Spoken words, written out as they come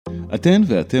אתן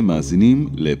ואתם מאזינים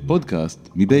לפודקאסט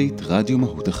מבית רדיו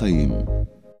מהות החיים.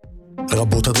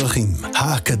 רבות הדרכים,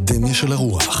 האקדמיה של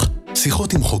הרוח.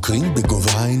 שיחות עם חוקרים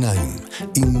בגובה העיניים,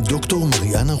 עם דוקטור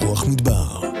מריאנה רוח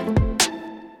מדבר.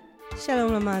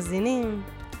 שלום למאזינים,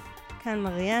 כאן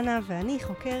מריאנה ואני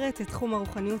חוקרת את תחום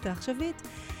הרוחניות העכשווית,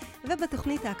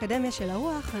 ובתוכנית האקדמיה של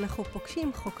הרוח אנחנו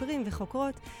פוגשים חוקרים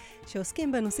וחוקרות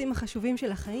שעוסקים בנושאים החשובים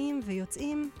של החיים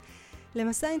ויוצאים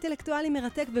למסע אינטלקטואלי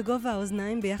מרתק בגובה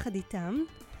האוזניים ביחד איתם.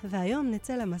 והיום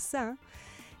נצא למסע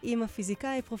עם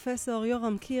הפיזיקאי פרופסור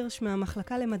יורם קירש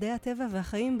מהמחלקה למדעי הטבע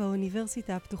והחיים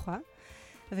באוניברסיטה הפתוחה,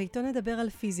 ואיתו נדבר על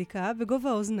פיזיקה בגובה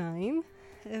האוזניים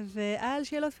ועל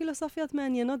שאלות פילוסופיות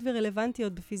מעניינות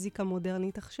ורלוונטיות בפיזיקה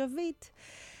מודרנית עכשווית,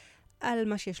 על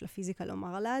מה שיש לפיזיקה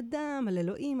לומר על האדם, על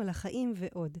אלוהים, על החיים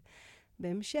ועוד.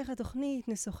 בהמשך התוכנית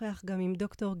נשוחח גם עם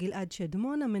דוקטור גלעד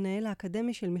שדמון, המנהל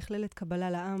האקדמי של מכללת קבלה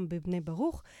לעם בבני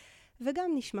ברוך,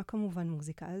 וגם נשמע כמובן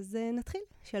מוזיקה. אז נתחיל.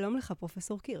 שלום לך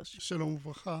פרופסור קירש. שלום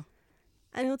וברכה.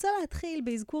 אני רוצה להתחיל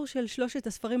באזכור של 3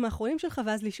 הספרים האחרונים שלך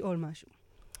ואז לשאול משהו.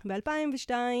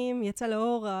 ב-2002 יצא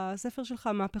לאור הספר שלך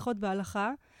מהפכות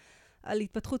בהלכה על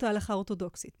התפתחות ההלכה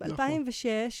האורתודוקסית. ב-2006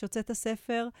 הוצאת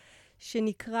ספר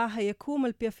שנקרא היקום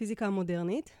על פי הפיזיקה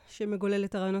המודרנית, שמגולל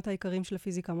את הרעיונות העיקריים של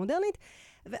הפיזיקה המודרנית,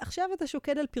 ועכשיו אתה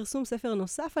שוקד על פרסום ספר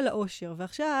נוסף על העושר,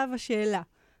 ועכשיו השאלה,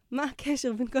 מה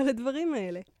הקשר בין כל הדברים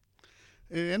האלה?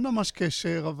 אין ממש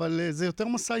קשר, אבל זה יותר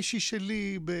מסע אישי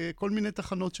שלי בכל מיני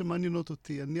תחנות שמעניינות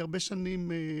אותי. אני הרבה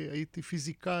שנים הייתי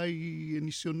פיזיקאי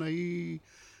ניסיונאי,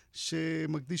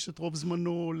 שמקדיש את רוב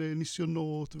זמנו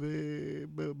לניסיונות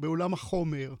ובעולם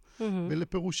החומר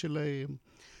ולפירוש שלהם.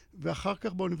 ואחר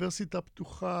כך באוניברסיטה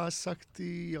הפתוחה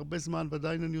עסקתי הרבה זמן,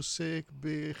 ועדיין אני עוסק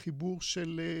בחיבור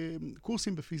של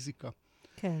קורסים בפיזיקה.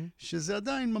 כן. שזה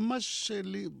עדיין ממש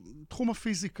תחום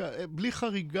הפיזיקה, בלי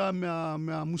חריגה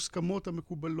מהמוסכמות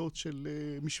המקובלות של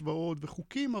משוואות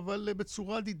וחוקים, אבל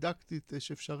בצורה דידקטית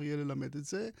שאפשר יהיה ללמד את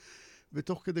זה.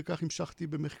 ותוך כדי כך המשכתי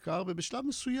במחקר, ובשלב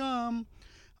מסוים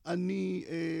אני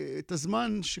את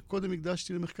הזמן שקודם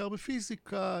הקדשתי למחקר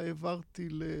בפיזיקה, העברתי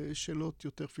לשאלות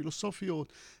יותר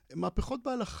פילוסופיות. מהפכות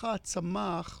בהלכה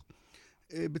צמח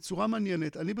בצורה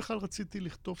מעניינת. אני בכלל רציתי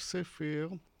לכתוב ספר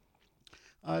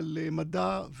על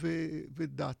מדע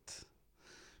ודת.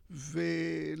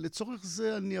 ולצורך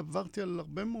זה אני עברתי על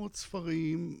הרבה מאוד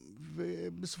ספרים,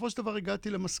 ובסופו של דבר הגעתי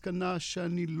למסקנה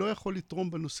שאני לא יכול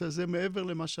לתרום בנושא הזה מעבר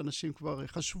למה שאנשים כבר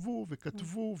חשבו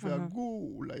וכתבו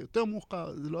והגו, אולי יותר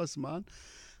מאוחר, זה לא הזמן.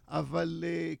 אבל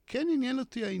כן עניין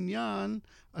אותי העניין,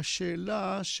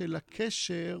 השאלה של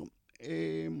הקשר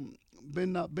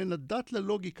בין הדת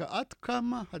ללוגיקה, עד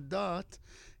כמה הדת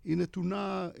היא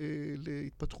נתונה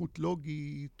להתפתחות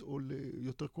לוגית או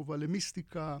יותר קרובה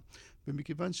למיסטיקה,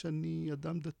 ומכיוון שאני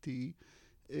אדם דתי,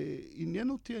 עניין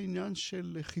אותי העניין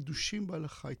של חידושים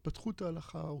בהלכה, התפתחות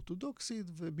ההלכה האורתודוקסית,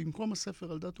 ובמקום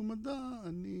הספר על דת ומדע,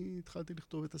 אני התחלתי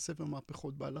לכתוב את הספר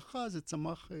מהפכות בהלכה. זה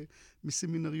צמח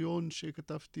מסמינריון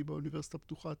שכתבתי באוניברסיטה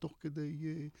הפתוחה, תוך כדי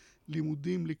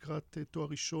לימודים לקראת תואר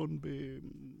ראשון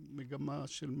במגמה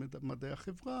של מדעי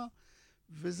החברה,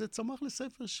 וזה צמח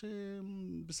לספר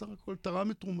שבסך הכל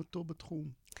תרם את תרומתו בתחום.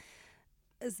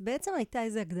 אז בעצם הייתה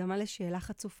איזו הקדמה לשאלה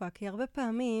חצופה, כי הרבה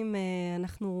פעמים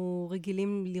אנחנו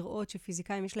רגילים לראות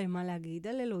שפיזיקאים יש להם מה להגיד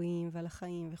על אלוהים ועל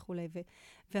החיים וכו',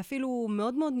 ואפילו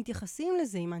מאוד מאוד מתייחסים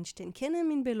לזה, אם איינשטיין כן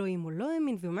האמין באלוהים או לא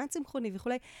האמין, ומה צמחוני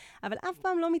וכו', אבל אף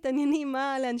פעם לא מתעניינים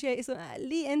מה לאנשי,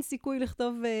 לי אין סיכוי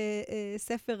לכתוב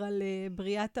ספר על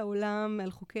בריאת העולם,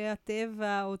 על חוקי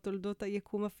הטבע או תולדות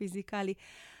היקום הפיזיקלי.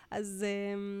 אז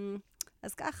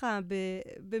ככה,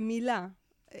 במילה,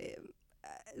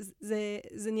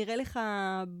 זה נראה לך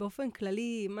באופן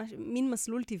כללי מין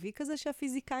מסלול טבעי כזה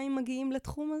שהפיזיקאים מגיעים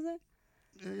לתחום הזה?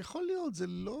 יכול להיות, זה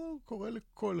לא קורה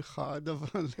לכל אחד,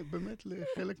 אבל באמת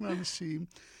לחלק מהאנשים.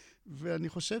 ואני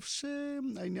חושב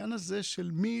שהעניין הזה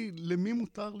של למי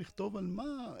מותר לכתוב על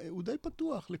מה, הוא די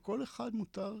פתוח. לכל אחד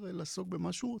מותר לעסוק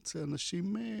במה שהוא רוצה.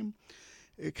 אנשים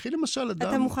קחי למשל אדם...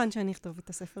 אתה מוכן שאני אכתוב את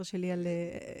הספר שלי על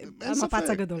המפץ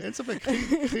הגדול. אין ספק.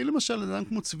 קחי למשל אדם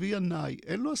כמו צבי ינאי.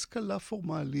 אין לו השכלה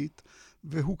פורמלית,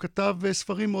 והוא כתב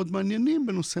ספרים מאוד מעניינים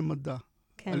בנושא מדע.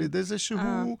 כן. על ידי זה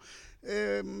שהוא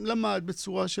למד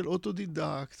בצורה של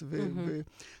אוטודידקט.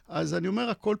 אז אני אומר,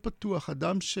 הכל פתוח.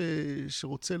 אדם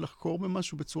שרוצה לחקור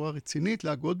במשהו בצורה רצינית,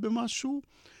 להגות במשהו,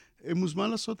 מוזמן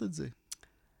לעשות את זה.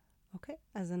 אוקיי,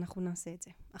 אז אנחנו נעשה את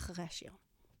זה אחרי השיר.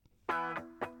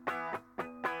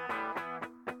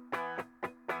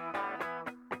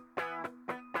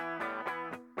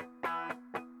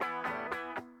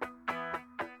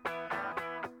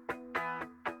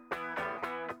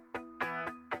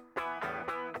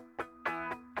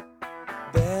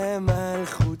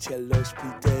 במלכות 3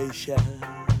 פי 9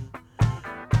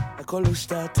 הכל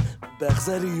הושתת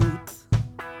באכזריות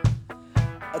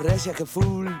רשע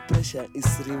כפול פשע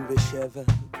 27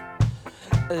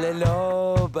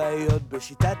 ללא בעיות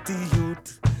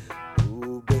בשיטתיות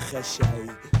ובחשאי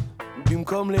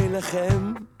במקום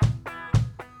להילחם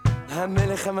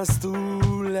המלך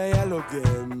המסטול היה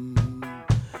לוגם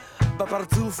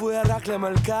בפרצוף הוא ירק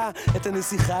למלכה את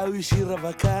הנסיכה הוא השאיר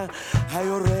רווקה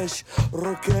היורש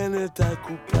רוקן את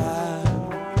הקופה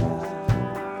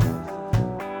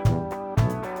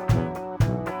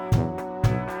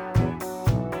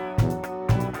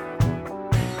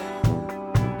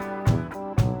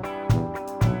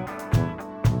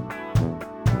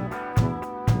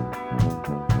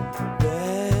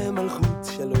במלכות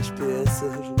 3 פי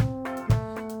 10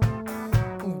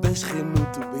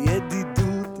 בשכנות ובידידות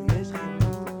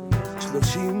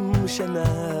 30 שנה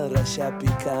רשע פי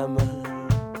כמה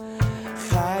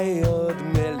חי עוד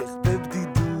מלך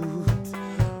בבדידות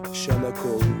שם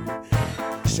הכל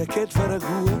שקט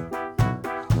ורגוע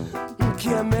כי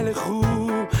המלך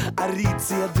הוא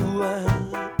עריץ ידוע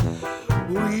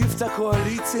הוא העיף את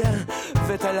הקואליציה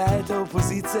ותלה את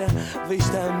האופוזיציה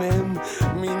והשתעמם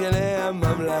מענייני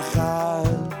הממלכה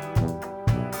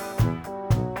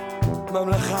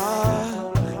ממלכה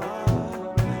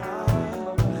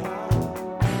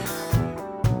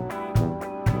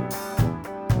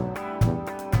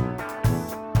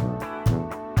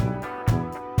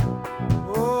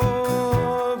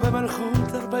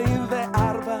במלכות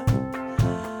 44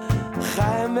 חי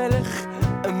המלך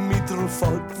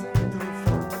מתרופות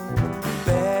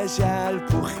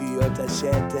בשלפוחיות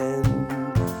השתן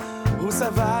הוא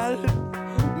סבל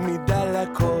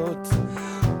מדלקות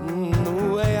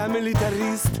הוא היה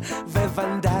מיליטריסט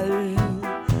וונדל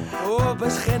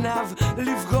ובשכניו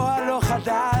לפגוע לא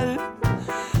חדל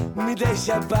מדי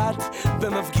שבת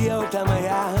במפגיע אותם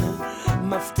היה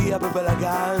מפתיע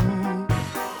בבלגן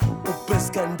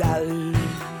ובסקנדל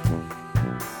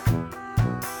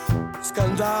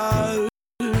סקנדל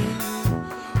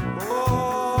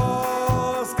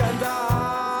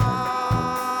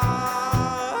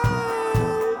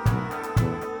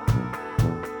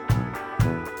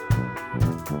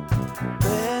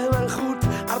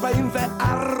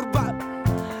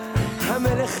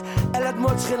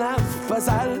אדמות שכניו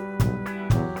פזל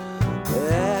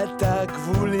את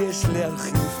הגבול יש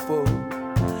להרחיב פה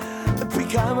פי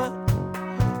כמה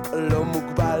לא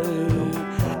מוגבל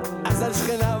אז על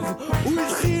שכניו הוא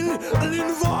התחיל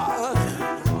לנבוח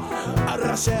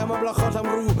ראשי הממלכות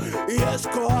אמרו יש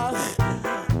כוח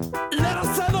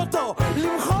לרסן אותו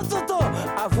למחוץ אותו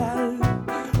אבל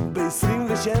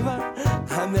ב-27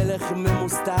 המלך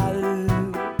ממוסתל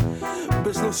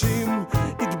ב-30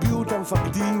 התביעו את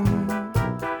המפקדים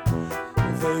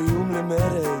ואיום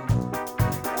למרד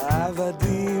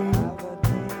עבדים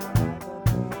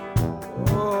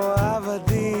או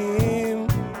עבדים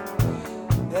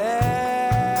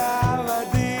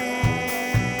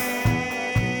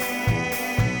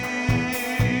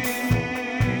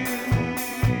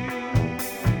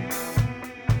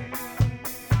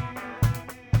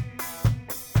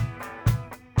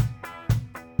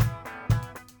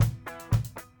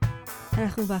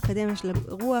אנחנו באקדמיה של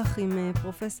הרוח עם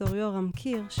פרופסור יורם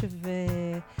קירש,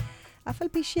 ואף על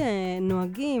פי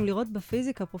שנוהגים לראות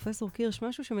בפיזיקה, פרופסור קירש,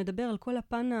 משהו שמדבר על כל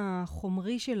הפן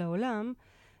החומרי של העולם,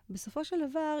 בסופו של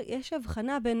דבר יש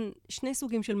הבחנה בין 2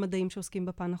 סוגים של מדעים שעוסקים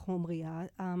בפן החומרי,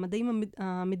 המדעים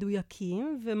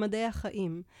המדויקים ומדעי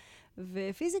החיים.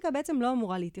 ופיזיקה בעצם לא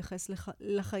אמורה להתייחס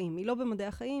לחיים, היא לא במדעי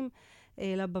החיים,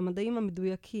 אלא במדעים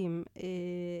המדויקים.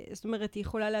 זאת אומרת, היא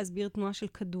יכולה להסביר תנועה של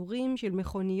כדורים, של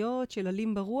מכוניות, של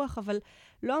עלים ברוח, אבל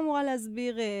לא אמורה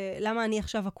להסביר למה אני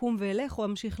עכשיו אקום ואלך או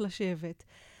אמשיך לשבת.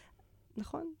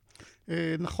 נכון?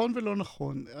 נכון ולא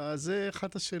נכון. אז זה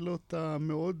אחת השאלות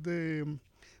המאוד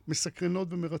מסקרנות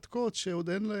ומרתקות, שעוד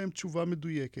אין להן תשובה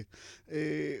מדויקת.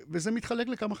 וזה מתחלק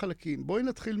לכמה חלקים. בואי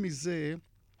נתחיל מזה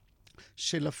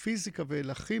שלפיזיקה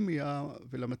ולכימיה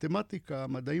ולמתמטיקה,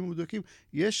 המדעים המדויקים,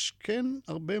 יש כן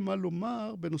הרבה מה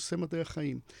לומר בנושא מדעי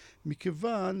החיים.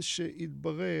 מכיוון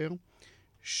שהתברר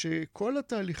שכל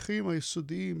התהליכים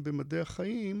היסודיים במדעי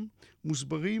החיים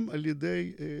מוסברים על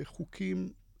ידי חוקים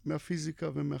מהפיזיקה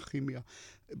ומהכימיה.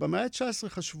 במאה ה-19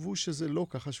 חשבו שזה לא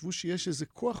כך, חשבו שיש איזה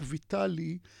כוח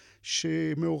ויטלי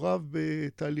שמעורב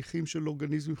בתהליכים של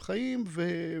אורגניזמים חיים,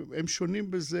 והם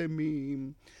שונים בזה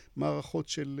ממערכות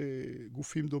של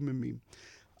גופים דוממים.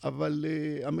 אבל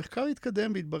המחקר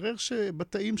התקדם והתברר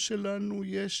שבתאים שלנו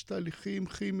יש תהליכים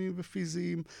כימיים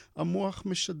ופיזיים, המוח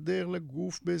משדר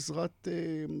לגוף בעזרת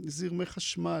זרמי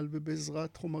חשמל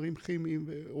ובעזרת חומרים כימיים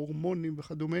והורמונים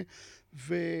וכדומה,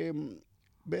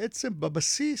 בעצם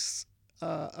בבסיס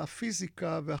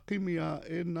הפיזיקה והכימיה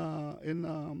הן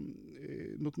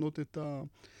נותנות את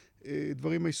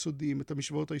הדברים היסודיים, את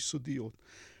המשוואות היסודיות.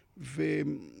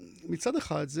 ומצד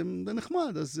אחד זה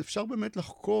נחמד, אז אפשר באמת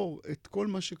לחקור את כל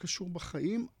מה שקשור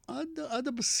בחיים עד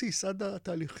הבסיס, עד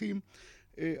התהליכים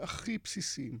הכי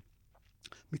בסיסיים.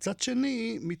 מצד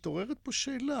שני, מתעוררת פה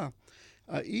שאלה,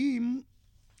 האם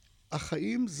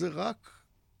החיים זה רק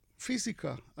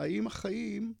פיזיקה? האם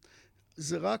החיים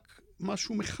זה רק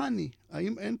משהו מכני?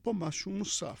 האם אין פה משהו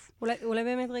נוסף? אולי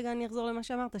באמת רגע אני אחזור למה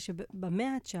שאמרת,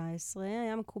 שבמאה ה-19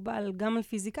 היה מקובל גם על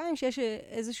פיזיקאים שיש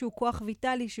איזשהו כוח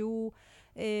ויטלי שהוא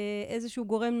איזשהו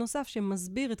גורם נוסף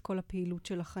שמסביר את כל הפעילות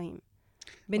של החיים,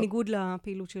 בניגוד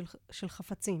לפעילות של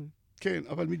חפצים. כן,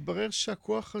 אבל מתברר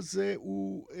שהכוח הזה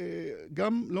הוא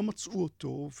גם לא מצאו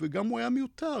אותו, וגם הוא היה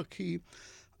מיותר, כי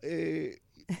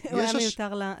הוא היה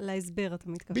מיותר להסבר, אתה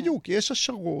מתכוון. בדיוק, יש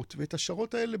השערות, ואת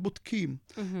השערות האלה בודקים.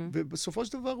 ובסופו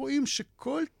של דבר רואים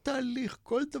שכל תהליך,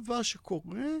 כל דבר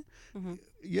שקורה,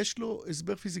 יש לו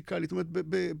הסבר פיזיקלי. זאת אומרת,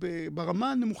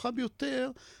 ברמה הנמוכה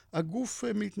ביותר, הגוף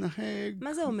מתנהג...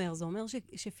 מה זה אומר? זה אומר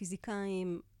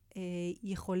שפיזיקאים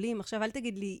יכולים, עכשיו אל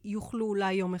תגיד לי, יוכלו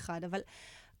אולי יום אחד, אבל...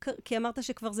 כי אמרת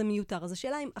שכבר זה מיותר. אז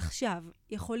השאלה אם עכשיו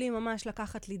יכולים ממש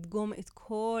לקחת, לדגום את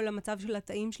כל המצב של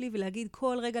התאים שלי, ולהגיד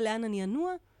כל רגע לאן אני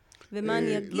אנוע, ומה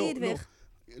אני אגיד, ואיך...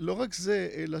 לא רק זה,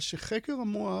 אלא שחקר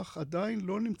המוח עדיין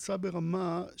לא נמצא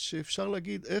ברמה שאפשר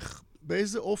להגיד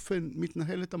באיזה אופן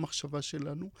מתנהלת המחשבה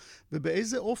שלנו,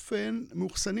 ובאיזה אופן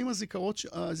מאוחסנים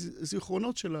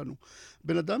הזיכרונות שלנו.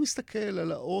 בן אדם מסתכל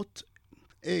על האות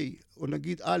A, או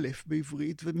נגיד א'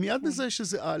 בעברית, ומיד בזה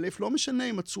שזה א', לא משנה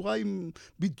אם הצורה היא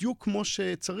בדיוק כמו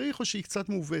שצריך, או שהיא קצת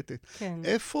מעוותת. כן.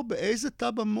 איפה, באיזה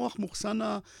תא במוח מוחסן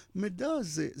המידע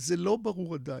הזה? זה לא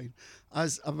ברור עדיין.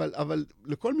 אבל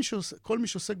כל מי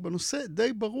שעוסק בנושא,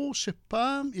 די ברור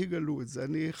שפעם יגלו את זה.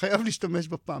 אני חייב להשתמש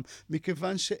בפעם,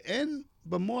 מכיוון שאין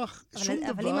במוח שום דבר...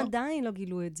 אבל אם עדיין לא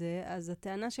גילו את זה, אז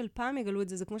הטענה של פעם יגלו את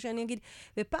זה, זה כמו שאני אגיד,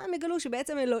 ופעם יגלו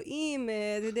שבעצם אלוהים,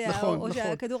 אתה יודע, נכון, או נכון.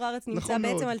 שכדור הארץ נמצא נכון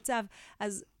בעצם מאוד. על צו.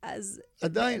 אז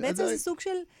עדיין, בעצם זה סוג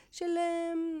של,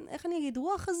 איך אני אגיד,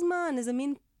 רוח הזמן, איזה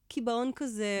מין קיבעון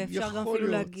כזה, אפשר גם אפילו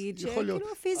להגיד, שכאילו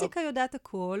הפיזיקה יודעת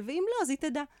הכל, ואם לא, אז היא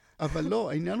תדע. אבל לא,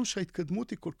 העניין הוא שההתקדמות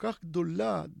היא כל כך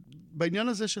גדולה, בעניין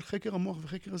הזה של חקר המוח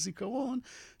וחקר הזיכרון,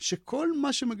 שכל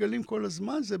מה שמגלים כל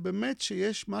הזמן זה באמת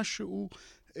שיש משהו,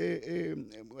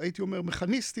 הייתי אומר,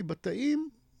 מכניסטי בתאים,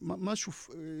 משהו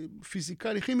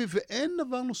פיזיקלי, כימי, ואין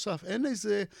דבר נוסף, אין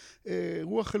איזה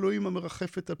רוח אלוהים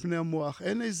המרחפת על פני המוח,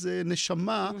 אין איזה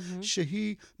נשמה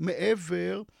שהיא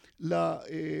מעבר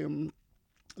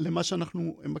למה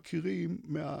שאנחנו מכירים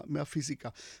מהפיזיקה.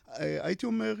 הייתי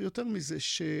אומר יותר מזה,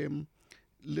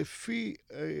 שלפי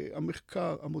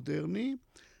המחקר המודרני,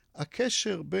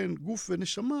 הקשר בין גוף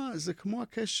ונשמה זה כמו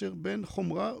הקשר בין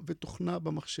חומרה ותוכנה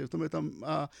במחשב. זאת אומרת,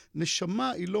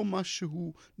 הנשמה היא לא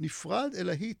משהו נפרד,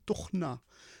 אלא היא תוכנה.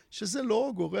 שזה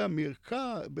לא גורע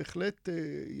מערכה, בהחלט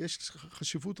יש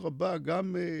חשיבות רבה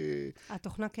גם...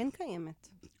 התוכנה כן קיימת.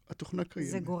 התוכנה קיימת.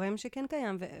 זה גורם שכן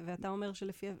קיים, ואתה אומר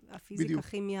שלפי הפיזיקה,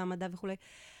 הכימיה, המדע וכולי,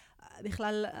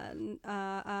 בכלל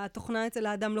התוכנה אצל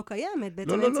האדם לא קיימת,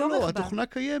 בעצם אין צורך בה. לא, התוכנה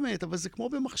קיימת, אבל זה כמו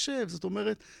במחשב. זאת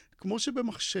אומרת, כמו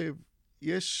שבמחשב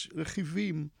יש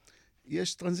רכיבים,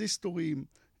 יש טרנזיסטורים,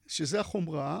 שזה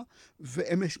החומרה,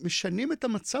 והם משנים את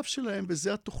המצב שלהם,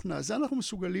 וזה התוכנה. זה אנחנו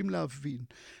מסוגלים להבין.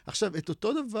 עכשיו, את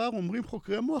אותו דבר אומרים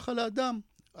חוקרי המוח על האדם.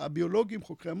 הביולוגים,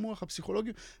 חוקרי המוח,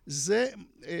 הפסיכולוגים, זה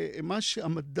מה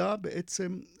שהמדע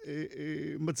בעצם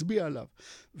מצביע עליו.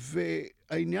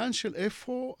 והעניין של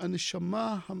איפה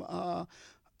הנשמה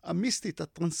המיסטית,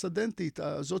 הטרנסדנטית,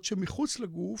 הזאת שמחוץ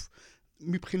לגוף,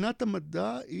 מבחינת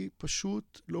המדע היא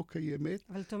פשוט לא קיימת.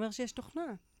 אבל אתה אומר שיש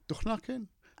תוכנה. תוכנה, כן.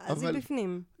 אז היא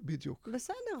בפנים. בדיוק.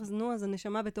 בסדר, אז נו, אז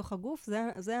הנשמה בתוך הגוף,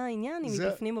 זה העניין, אם היא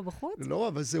בפנים או בחוץ? לא,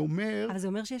 אבל זה אומר... אבל זה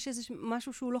אומר שיש איזה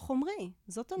משהו שהוא לא חומרי,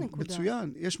 זאת הנקודה.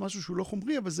 מצוין, יש משהו שהוא לא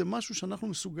חומרי, אבל זה משהו שאנחנו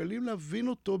מסוגלים להבין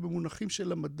אותו במונחים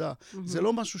של המדע. זה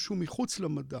לא משהו שהוא מחוץ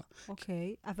למדע.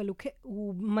 אוקיי, אבל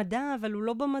הוא מדע, אבל הוא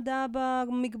לא במדע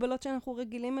במגבלות שאנחנו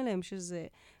רגילים אליהם, שזה...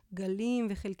 גלים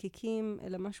וחלקיקים,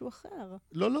 אלא משהו אחר.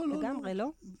 לא. לגמרי,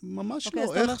 לא? ממש אוקיי, לא.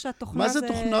 אז אתה אומר שהתוכנה מה זה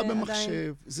תוכנה עדיין...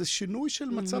 במחשב? זה שינוי של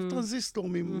מצב טרנזיסטור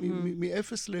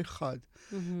מ-0 ל-1.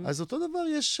 אז אותו דבר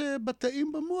יש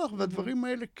בתאים במוח, והדברים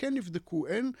האלה כן נבדקו.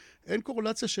 אין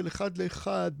קורלציה של 1 ל-1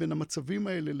 בין המצבים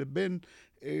האלה לבין,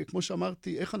 כמו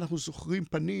שאמרתי, איך אנחנו זוכרים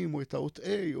פנים, או את האות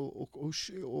A,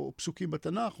 או פסוקים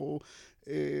בתנ"ך, או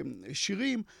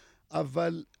שירים,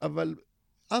 אבל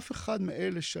אף אחד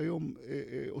מאלה שהיום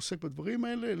עוסק בדברים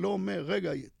האלה לא אומר,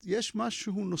 רגע, יש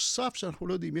משהו נוסף שאנחנו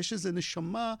לא יודעים, יש איזו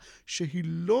נשמה שהיא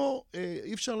לא,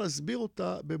 אי אפשר להסביר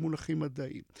אותה במונחים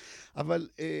מדעיים. אבל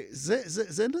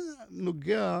זה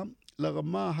נוגע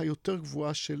לרמה היותר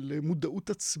גבוהה של מודעות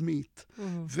עצמית,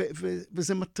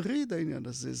 וזה מטריד העניין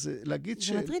הזה, זה להגיד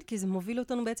זה מטריד כי זה מוביל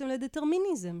אותנו בעצם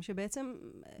לדטרמיניזם, שבעצם...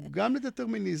 גם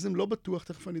לדטרמיניזם, לא בטוח,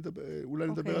 תכף אני אולי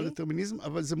נדבר על דטרמיניזם,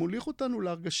 אבל זה מוליך אותנו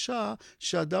להרגשה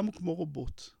שהאדם הוא כמו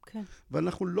רובוט. כן.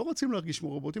 ואנחנו לא רוצים להרגיש כמו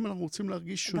רובוטים, אנחנו רוצים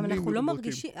להרגיש שונים מרובוטים. גם אנחנו לא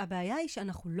מרגישים, הבעיה היא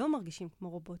שאנחנו לא מרגישים כמו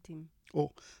רובוטים.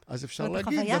 אז אפשר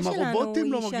להגיד, גם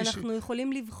הרובוטים לא מרגישים. החוויה שלנו היא שאנחנו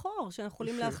יכולים לבחור, שאנחנו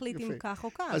יכולים להחליט אם כך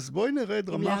או כך. אז בואי נרד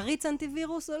רמה... אם להריץ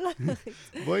אנטיווירוס או לא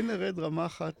להריץ. בואי נרד רמה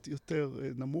אחת יותר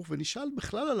נמוך, ונשאל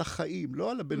בכלל על החיים,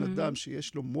 לא על הבן אדם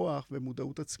שיש לו מוח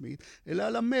ומודעות עצמית, אלא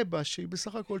על המבה שהיא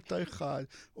בסך הכל תא אחד,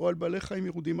 או על בעלי חיים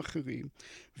ירודים אחרים.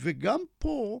 וגם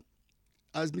פה,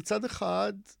 אז מצד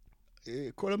אחד...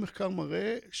 כל המחקר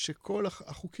מראה שכל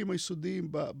החוקים היסודיים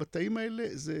בתאים האלה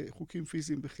זה חוקים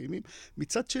פיזיים וכימיים.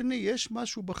 מצד שני, יש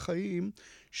משהו בחיים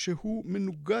שהוא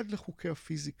מנוגד לחוקי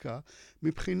הפיזיקה,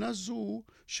 מבחינה זו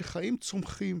שחיים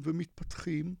צומחים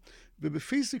ומתפתחים,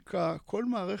 ובפיזיקה כל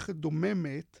מערכת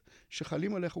דוממת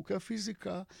שחלים עליה חוקי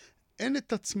הפיזיקה, אין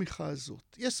את הצמיחה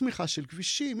הזאת. יש צמיחה של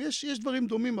כבישים, יש דברים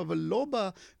דומים, אבל לא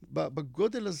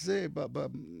בגודל הזה,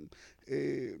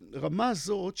 ברמה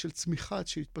הזאת של צמיחה,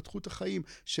 של התפתחות החיים,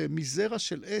 שמזרע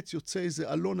של עץ יוצא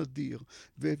איזה אלון אדיר,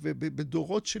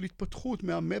 ובדורות של התפתחות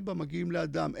מהמבה מגיעים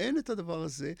לאדם. אין את הדבר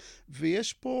הזה,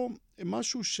 ויש פה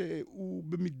משהו שהוא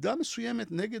במידה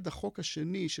מסוימת נגד החוק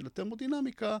השני של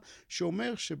התרמודינמיקה,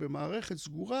 שאומר שבמערכת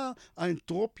סגורה,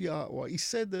 האנטרופיה או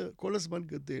האי-סדר כל הזמן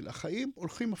גדל. החיים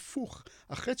הולכים הפוך.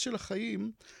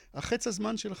 החץ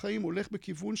הזמן של החיים הולך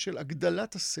בכיוון של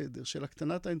הגדלת הסדר, של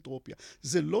הקטנת האנטרופיה.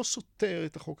 זה לא סותר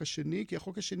את החוק השני, כי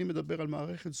החוק השני מדבר על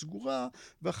מערכת סגורה,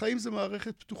 והחיים זה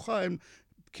מערכת פתוחה, הם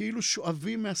כאילו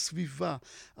שואבים מהסביבה.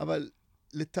 אבל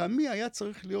לטעמי היה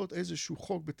צריך להיות איזשהו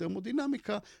חוק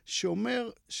בטרמודינמיקה שאומר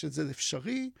שזה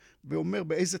אפשרי, ואומר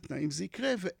באיזה תנאים זה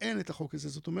יקרה, ואין את החוק הזה.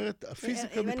 זאת אומרת,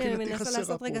 הפיזיקה מבחינתי חסרה פה. אני מנסה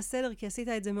לעשות רגע סדר, כי עשית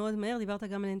את זה מאוד מהר, דיברת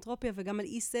גם על אנטרופיה וגם על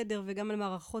אי סדר וגם על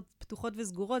מערכות פתוחות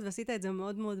וסגורות, ועשית את זה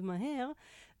מאוד מאוד מהר,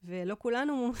 ולא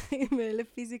כולנו מומחים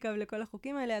לפיזיקה ולכל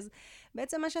החוקים האלה, אז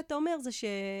בעצם מה שאתה אומר זה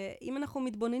שאם אנחנו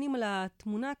מתבוננים על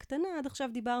התמונה הקטנה, עד עכשיו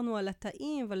דיברנו על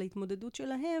התאים ועל ההתמודדות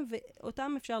שלהם,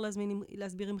 ואותם אפשר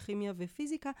להסביר עם כימיה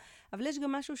ופיזיקה, אבל יש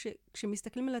גם משהו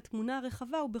שכשמסתכלים על התמונה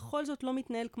הרחבה, הוא בכל זאת לא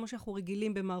מתנהל כמו שאנחנו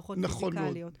רגילים במערכות פיזיקליות.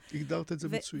 נכון מאוד, הגדרת את זה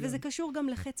מצוין. וזה קשור גם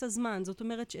לחץ הזמן, זאת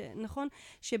אומרת נכון,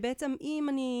 שבעצם אם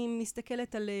אני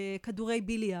מסתכלת על כדורי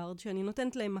ביליארד, שאני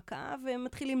נותנת להם מכה, והם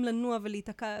מתחילים לנוע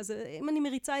ולהתעקע, אז אם אני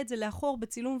מריצה את זה לאחור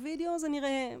בצילום וידאו, זה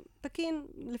נראה תקין,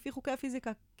 לפי חוקי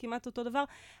הפיזיקה, כמעט אותו דבר,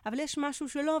 אבל יש משהו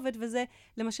שלא עובד, וזה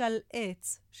למשל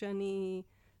עץ, שאני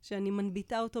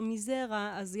מנביטה אותו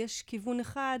מזרע, אז יש כיוון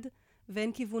אחד,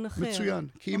 ואין כיוון אחר. מצוין,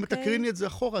 כי אם תקריני את זה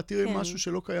אחורה, תראי משהו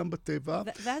שלא קיים בטבע.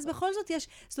 ואז בכל זאת יש,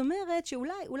 זאת אומרת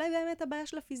שאולי באמת הבעיה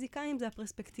של הפיזיקאים זה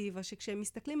הפרספקטיבה, שכשהם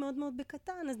מסתכלים מאוד מאוד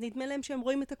בקטן, אז נדמה להם שהם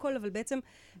רואים את הכל, אבל בעצם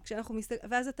כשאנחנו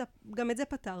ואז אתה גם את זה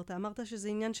פתרת, אמרת שזה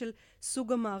עניין של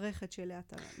סוג המערכת שאליה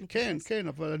אתה מתייחס. כן,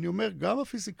 אבל אני אומר, גם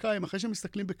הפיזיקאים, אחרי שהם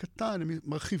מסתכלים בקטן, הם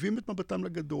מרחיבים את מבטם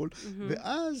לגדול,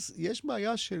 ואז יש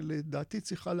בעיה שלדעתי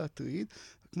צריכה להטריד,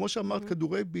 כמו שאמרת,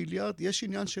 כדורי ביליארד, יש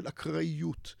עניין של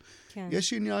אקראיות. כן.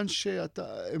 יש עניין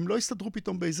שהם לא יסתדרו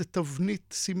פתאום באיזה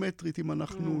תבנית סימטרית, אם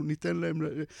אנחנו ניתן להם...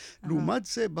 לעומת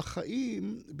זה,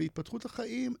 בחיים, בהתפתחות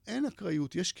החיים, אין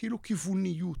אקראיות, יש כאילו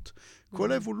כיווניות.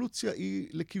 כל האבולוציה היא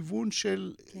לכיוון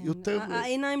של יותר...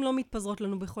 העיניים לא מתפזרות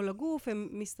לנו בכל הגוף, הן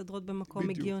מסתדרות במקום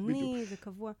הגיוני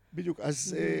וקבוע. בדיוק,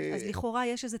 אז לכאורה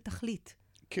יש איזה תכלית.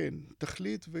 כן,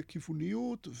 תכלית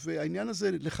וכיווניות, והעניין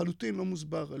הזה לחלוטין לא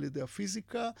מוסבר על ידי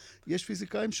הפיזיקה. יש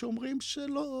פיזיקאים שאומרים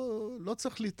שלא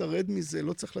צריך להתערד מזה,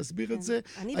 לא צריך להסביר את זה.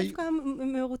 אני דווקא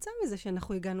מרוצה מזה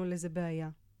שאנחנו הגענו לזה בעיה.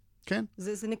 כן?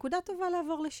 זה נקודה טובה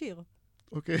לעבור לשיר.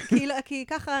 אוקיי. כי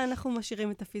ככה אנחנו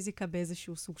משאירים את הפיזיקה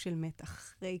באיזשהו סוג של מתח,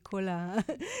 אחרי כל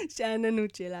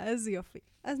השעננות שלה, אז יופי.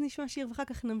 אז נשמע שיר ואחר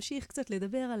כך נמשיך קצת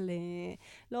לדבר על,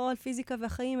 לא על פיזיקה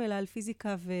והחיים, אלא על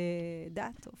פיזיקה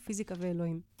ודת, או פיזיקה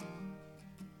ואלוהים.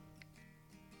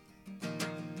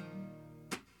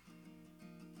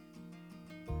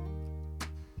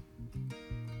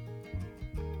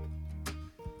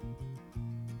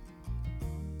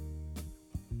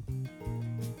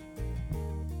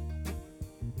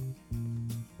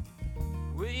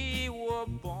 We were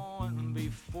born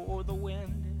before the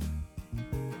wind,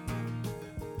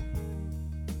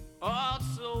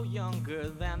 also younger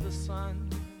than the sun.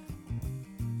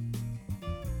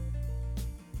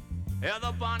 Yeah,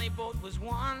 the bonnie boat was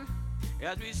one,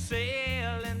 as we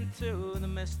sail into the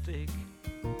mystic.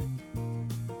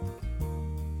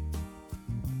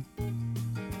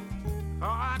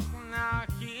 I can now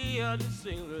hear the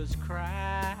sailors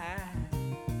cry,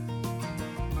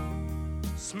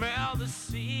 smell the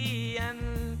sea and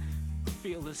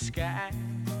feel the sky.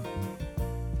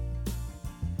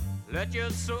 Let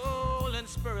your soul and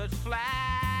spirit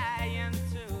fly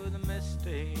into the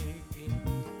mystic.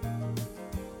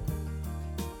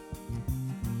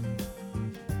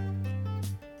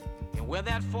 And where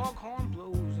that foghorn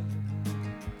blows,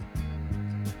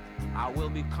 I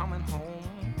will be coming home.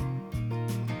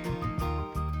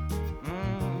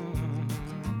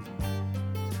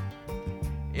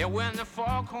 Yeah, when the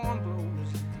foghorn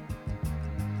blows,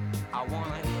 I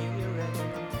wanna hear it.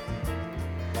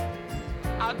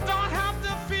 I don't have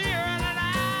to fear it, and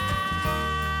I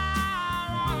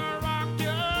wanna rock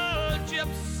your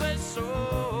gypsy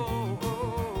soul,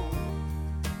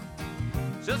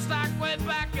 just like way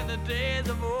back in the days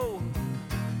of old.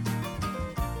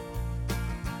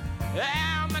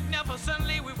 And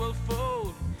magnificently we will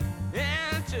fold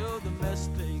into the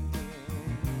mystic.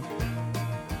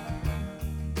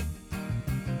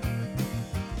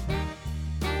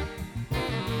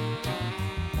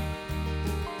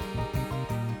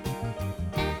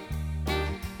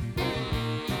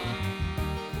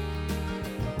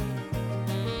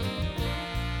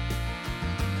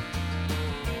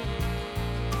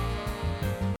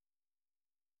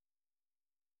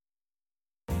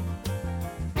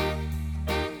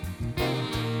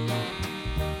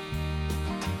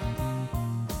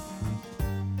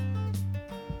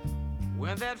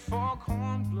 When that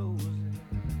foghorn blows,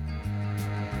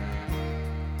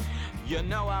 you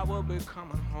know I will be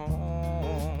coming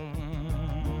home.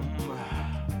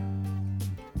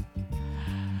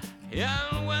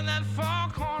 And when that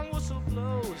foghorn whistle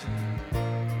blows,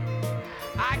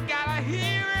 I gotta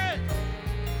hear it.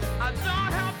 I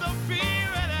don't have to fear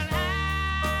it, and I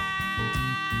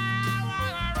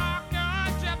wanna rock your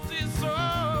gypsy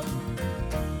soul,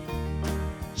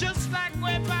 just like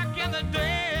way back in the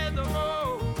days of old.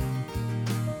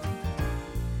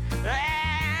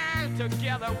 And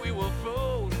together we will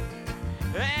fold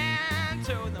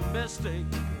into the mystic.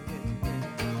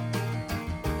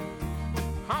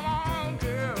 Come on,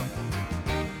 girl.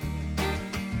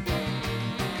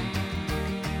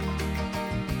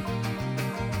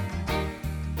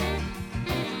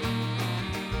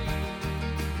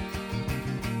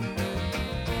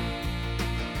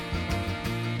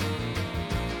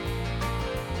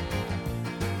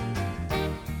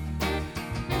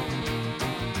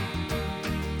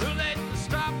 Too late to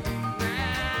stop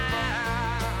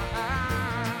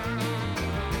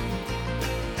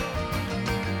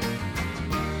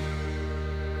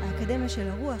האקדמיה של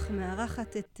הרוח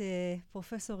מארחת את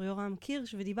פרופסור יורם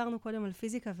קירש, ודיברנו קודם על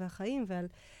פיזיקה והחיים ועל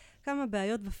כמה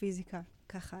בעיות בפיזיקה.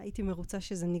 ככה, הייתי מרוצה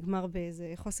שזה נגמר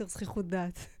באיזה חוסר זכיחות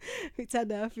דעת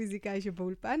מצד הפיזיקאי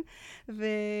שבאולפן.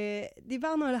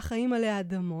 ודיברנו על החיים עלי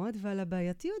האדמות ועל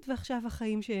הבעייתיות, ועכשיו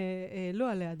החיים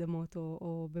שלא עלי האדמות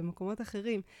או במקומות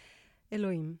אחרים,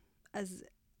 אלוהים. אז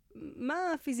מה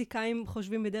הפיזיקאים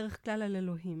חושבים בדרך כלל על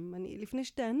אלוהים? לפני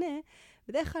שתענה,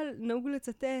 בדרך כלל נהוג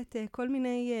לצטט כל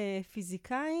מיני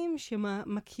פיזיקאים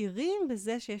שמכירים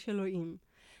בזה שיש אלוהים.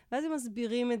 ואז הם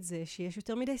מסבירים את זה, שיש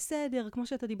יותר מדי סדר, כמו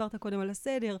שאתה דיברת קודם על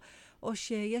הסדר, או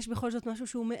שיש בכל זאת משהו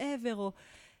שהוא מעבר, או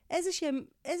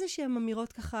איזה שהם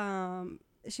אמירות ככה,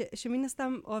 שמן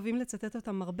הסתם אוהבים לצטט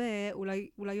אותם הרבה,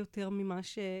 אולי יותר ממה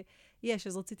שיש.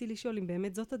 אז רציתי לשאול אם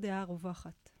באמת זאת הדעה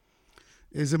הרווחת.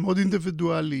 זה מאוד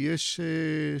אינדיבידואלי, יש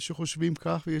שחושבים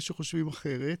כך ויש שחושבים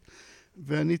אחרת.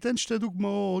 ואני אתן שתי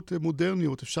דוגמאות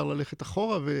מודרניות, אפשר ללכת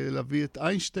אחורה ולהביא את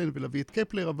איינשטיין ולהביא את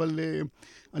קפלר, אבל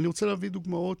אני רוצה להביא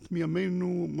דוגמאות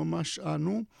מימינו ממש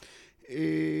אנו.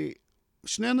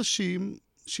 שני אנשים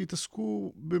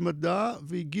שהתעסקו במדע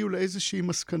והגיעו לאיזושהי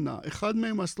מסקנה. אחד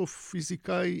מהם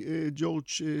האסטרופיזיקאי ג'ורג'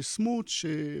 סמוט,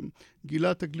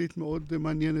 שגילה תגלית מאוד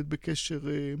מעניינת בקשר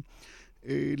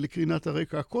לקרינת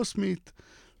הרקע הקוסמית,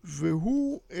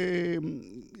 והוא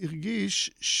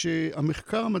הרגיש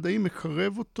שהמחקר המדעי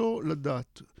מקרב אותו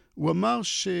לדת. הוא אמר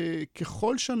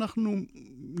שככל שאנחנו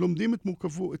לומדים את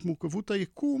מורכבות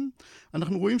היקום,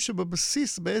 אנחנו רואים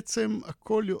שבבסיס בעצם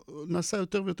הכל נעשה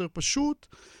יותר ויותר פשוט,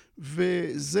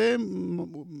 וזה,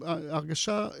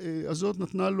 ההרגשה הזאת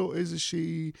נתנה לו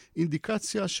איזושהי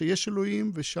אינדיקציה שיש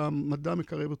אלוהים ושהמדע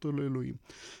מקרב אותו לאלוהים.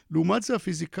 לעומת זה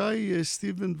הפיזיקאי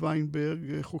סטיבן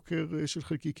ויינברג, חוקר של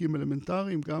חלקיקים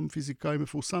אלמנטריים, גם פיזיקאי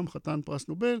מפורסם, חתן פרס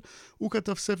נובל, הוא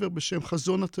כתב ספר בשם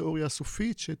חזון התיאוריה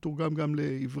הסופית, שתורגם גם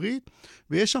לעברית,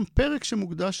 ויש שם פרק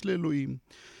שמוקדש לאלוהים.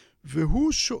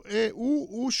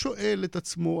 והוא שואל את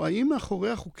עצמו, האם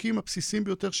מאחורי החוקים הבסיסיים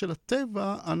ביותר של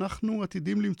הטבע, אנחנו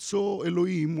עתידים למצוא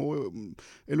אלוהים, או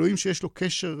אלוהים שיש לו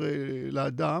קשר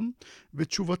לאדם,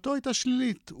 ותשובתו הייתה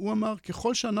שלילית. הוא אמר,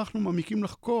 ככל שאנחנו מעמיקים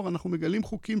לחקור, אנחנו מגלים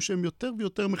חוקים שהם יותר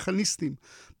ויותר מכניסטיים,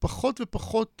 פחות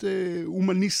ופחות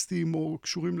הומניסטיים או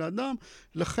קשורים לאדם,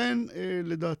 לכן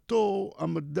לדעתו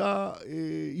המדע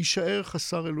יישאר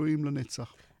חסר אלוהים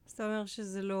לנצח. זאת אומרת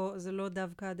שזה לא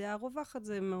דווקא הדעה הרווחת,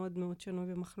 זה מאוד מאוד שנוי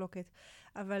במחלוקת.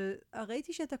 אבל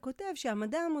ראיתי שאתה כותב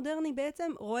שהמדע המודרני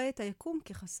בעצם רואה את היקום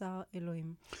כחסר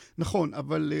אלוהים. נכון,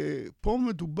 אבל פה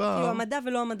מדובר... כאילו המדע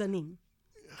ולא המדענים.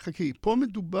 חכי, פה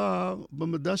מדובר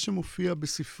במדע שמופיע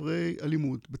בספרי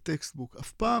הלימוד, בטקסטבוק.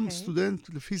 אף פעם סטודנט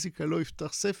לפיזיקה לא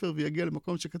יפתח ספר ויגיע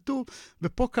למקום שכתוב,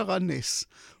 ופה קרה נס.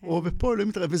 או ופה לא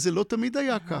מתראה, וזה לא תמיד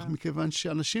היה כך, מכיוון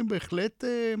שאנשים בהחלט,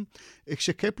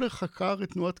 כשקפלר חקר את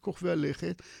תנועת כוכבי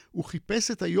הלכת, הוא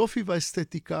חיפש את היופי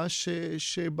והאסתטיקה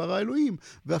שברא אלוהים.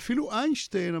 ואפילו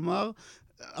איינשטיין אמר,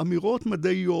 אמירות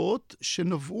מדעיות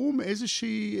שנבעו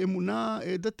מאיזושהי אמונה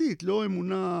דתית, לא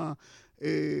אמונה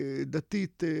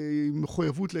דתית עם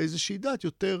מחויבות לאיזושהי דת,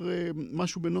 יותר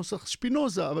משהו בנוסח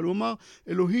שפינוזה, אבל הוא אמר,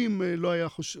 אלוהים לא היה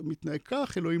מתנהג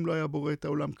כך, אלוהים לא היה בורא את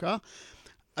העולם כך.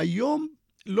 היום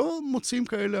לא מוצאים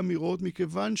כאלה אמירות,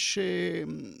 מכיוון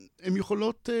שהן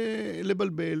יכולות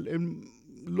לבלבל, הן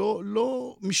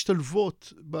לא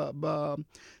משתלבות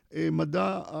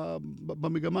במדע,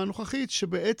 במגמה הנוכחית,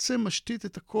 שבעצם משתית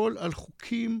את הכל על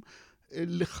חוקים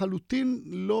לחלוטין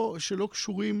שלא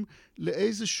קשורים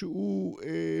לאיזשהו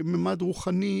ממד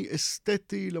רוחני,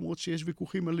 אסתטי, למרות שיש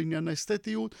ויכוחים על עניין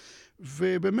האסתטיות,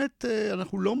 ובאמת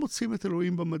אנחנו לא מוצאים את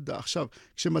אלוהים במדע. עכשיו,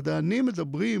 כשמדענים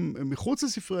מדברים מחוץ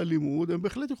לספרי הלימוד, הם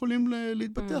בהחלט יכולים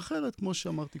להתבטא אחרת, כמו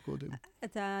שאמרתי קודם.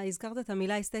 אתה הזכרת את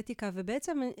המילה אסתטיקה,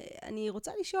 ובעצם אני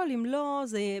רוצה לשאול אם לא,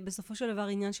 זה בסופו של דבר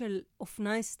עניין של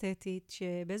אופנה אסתטית,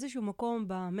 שבאיזשהו מקום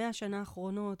במאה השנה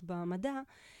האחרונות במדע,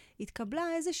 התקבלה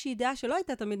איזושהי דעה שלא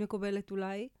הייתה תמיד מקובלת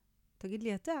אולי, תגיד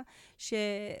לי אתה,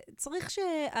 שצריך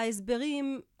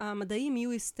שההסברים המדעיים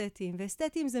יהיו אסתטיים,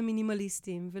 ואסתטיים זה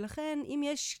מינימליסטיים, ולכן אם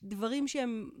יש דברים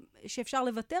שאפשר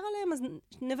לוותר עליהם, אז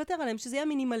נוותר עליהם, שזה יהיה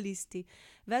מינימליסטי,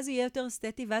 ואז יהיה יותר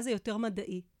אסתטי, ואז זה יותר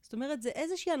מדעי. זאת אומרת, זה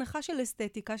איזושהי הנחה של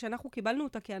אסתטיקה, שאנחנו קיבלנו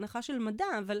אותה כהנחה של מדע,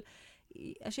 אבל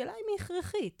השאלה אם היא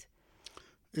הכרחית.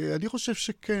 אני חושב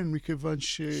שכן, מכיוון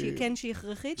שהיא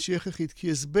הכרחית? שהיא הכרחית,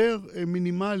 כי הסבר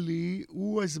מינימלי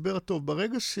הוא ההסבר הטוב.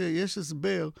 ברגע שיש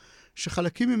הסבר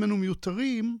שחלקים ממנו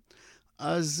מיותרים,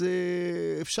 אז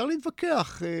אפשר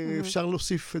להתווכח, אפשר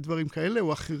להוסיף דברים כאלה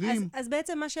או אחרים. אז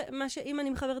בעצם אם אני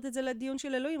מחברת את זה לדיון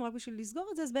של אלוהים, רק בשביל לסגור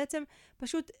את זה, אז בעצם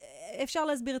פשוט אפשר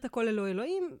להסביר את הכל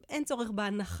אלוהים. אין צורך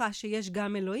בהנחה שיש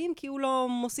גם אלוהים, כי הוא לא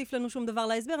מוסיף לנו שום דבר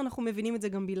להסבר, אנחנו מבינים את זה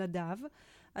גם בלעדיו.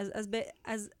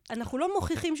 אז אנחנו לא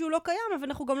מוכיחים שהוא לא קיים, אבל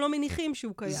אנחנו גם לא מניחים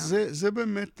שהוא קיים. זה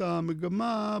באמת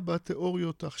המגמה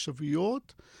בתיאוריות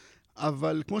העכשוויות,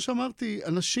 אבל כמו שאמרתי,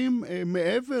 אנשים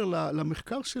מעבר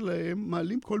למחקר שלהם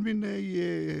מעלים כל מיני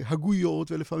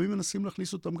הגויות, ולפעמים מנסים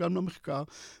להכניס אותם גם למחקר,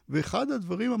 ואחד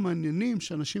הדברים המעניינים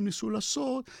שאנשים ניסו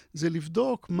לעשות, זה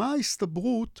לבדוק מה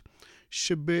ההסתברות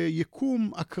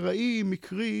שביקום אקראי,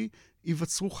 מקרי,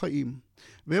 ייווצרו חיים.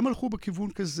 והם הלכו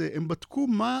בכיוון כזה, הם בדקו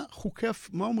מה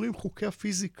אומרים חוקי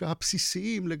הפיזיקה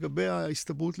הבסיסיים לגבי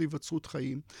ההסתברות להיווצרות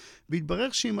חיים.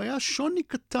 והתברר שאם היה שוני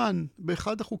קטן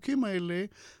באחד החוקים האלה,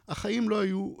 החיים לא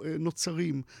היו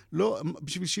נוצרים.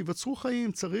 בשביל שיווצרו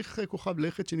חיים צריך כוכב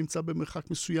לכת שנמצא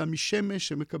במרחק מסוים משמש,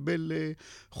 שמקבל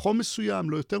חום מסוים,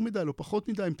 לא יותר מדי, לא פחות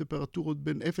מדי, עם טמפרטורות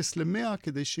בין 0 ל-100,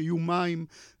 כדי שיהיו מים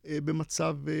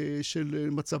במצב של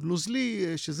מצב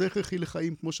נוזלי, שזה הכרחי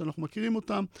לחיים כמו שאנחנו מכירים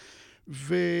אותם.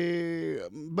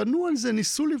 ובנו על זה,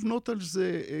 ניסו לבנות על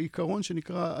זה עיקרון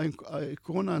שנקרא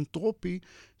העיקרון האנתרופי,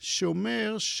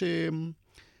 שאומר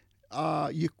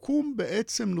שהיקום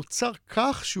בעצם נוצר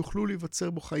כך שיוכלו להיווצר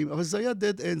בו חיים. אבל זה היה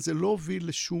dead end, זה לא הוביל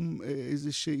לשום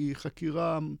איזושהי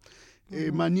חקירה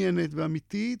מעניינת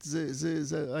ואמיתית,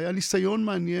 זה היה ניסיון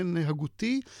מעניין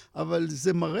הגותי, אבל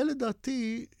זה מראה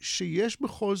לדעתי שיש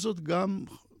בכל זאת גם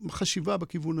חשיבה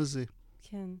בכיוון הזה.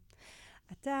 כן.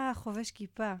 אתה חובש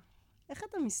כיפה. איך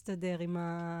אתה מסתדר עם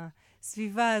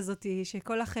הסביבה הזאת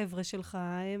שכל החבר'ה שלך,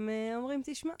 הם אומרים,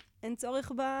 תשמע, אין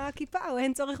צורך בכיפה או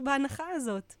אין צורך בהנחה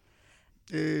הזאת?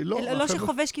 לא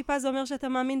שחובש כיפה זה אומר שאתה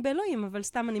מאמין באלוהים, אבל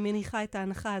סתם אני מניחה את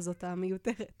ההנחה הזאת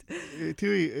המיותרת.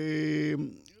 תראי,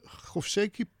 חובשי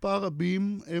כיפה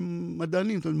רבים הם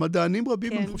מדענים, זאת אומרת, מדענים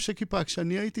רבים הם חובשי כיפה.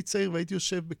 כשאני הייתי צעיר והייתי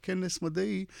יושב בכנס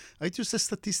מדעי, הייתי עושה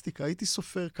סטטיסטיקה, הייתי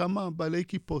סופר כמה בעלי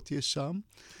כיפות יש שם,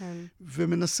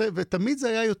 ומנסה, ותמיד זה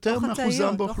היה יותר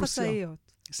מאחוזם באוכלוסייה. או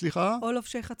חצאיות. סליחה? או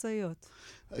לובשי חצאיות.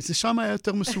 זה שם היה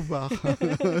יותר מסובך.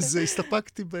 אז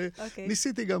הסתפקתי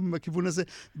ניסיתי גם בכיוון הזה.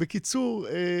 בקיצור,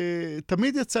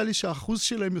 תמיד יצא לי שהאחוז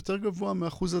שלהם יותר גבוה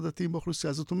מאחוז הדתיים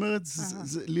באוכלוסייה. זאת אומרת,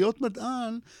 להיות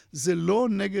מדען זה לא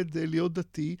נגד להיות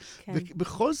דתי,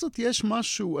 ובכל זאת יש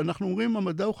משהו, אנחנו אומרים,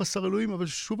 המדע הוא חסר אלוהים, אבל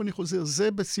שוב אני חוזר,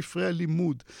 זה בספרי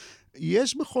הלימוד.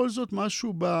 יש בכל זאת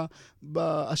משהו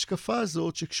בהשקפה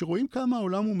הזאת, שכשרואים כמה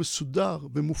העולם הוא מסודר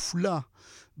ומופלא,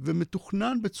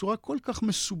 ומתוכנן בצורה כל כך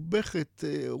מסובכת,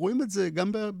 רואים את זה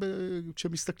גם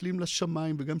כשמסתכלים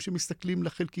לשמיים, וגם כשמסתכלים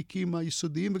לחלקיקים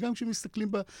היסודיים, וגם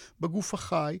כשמסתכלים בגוף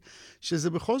החי, שזה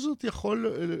בכל זאת יכול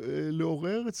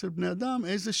לעורר אצל בני אדם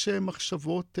איזה שהן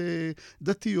מחשבות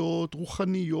דתיות,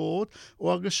 רוחניות,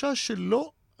 או הרגשה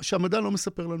שהמדע לא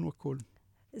מספר לנו הכל.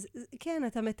 כן,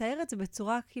 אתה מתאר את זה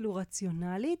בצורה כאילו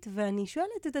רציונלית, ואני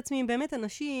שואלת את עצמי, אם באמת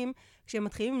אנשים, כשהם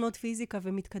מתחילים ללמוד פיזיקה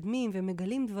ומתקדמים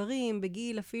ומגלים דברים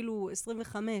בגיל אפילו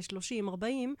 25, 30,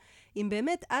 40, אם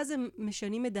באמת אז הם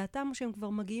משנים את דעתם, או שהם כבר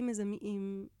מגיעים איזה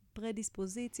עם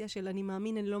פרדיספוזיציה של אני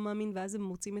מאמין, אני לא מאמין, ואז הם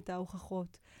מוצאים את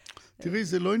ההוכחות. תראי,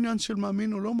 זה לא עניין של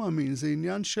מאמין או לא מאמין, זה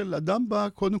עניין של אדם בא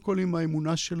קודם כל עם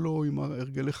האמונה שלו, עם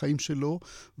הרגלי חיים שלו,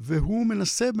 והוא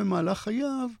מנסה במהלך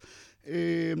חייו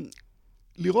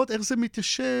לראות איך זה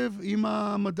מתיישב עם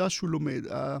המדע שהוא לומד.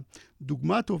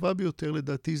 הדוגמה הטובה ביותר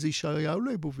לדעתי זה ישעיהו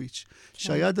ליבוביץ',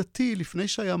 שהיה דתי לפני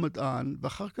שהיה מדען,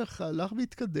 ואחר כך הלך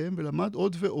והתקדם ולמד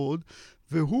עוד ועוד,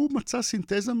 והוא מצא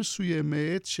סינתזה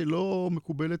מסוימת שלא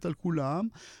מקובלת על כולם,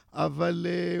 אבל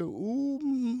הוא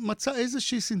מצא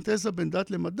איזושהי סינתזה בין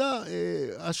דת למדע.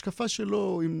 ההשקפה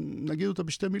שלו, אם נגיד אותה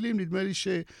בשתי מילים, נדמה לי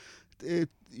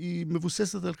שהיא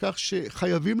מבוססת על כך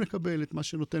שחייבים לקבל את מה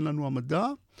שנותן לנו המדע,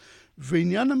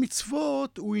 ועניין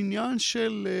המצוות הוא עניין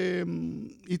של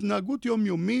התנהגות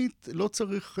יומיומית, לא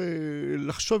צריך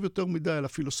לחשוב יותר מדי על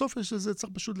הפילוסופיה של זה,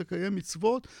 צריך פשוט לקיים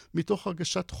מצוות מתוך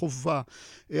הרגשת חובה.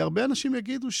 הרבה אנשים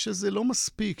יגידו שזה לא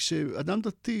מספיק, שאדם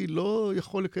דתי לא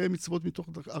יכול לקיים מצוות מתוך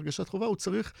הרגשת חובה, הוא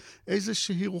צריך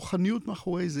איזושהי רוחניות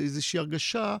מאחורי זה, איזושהי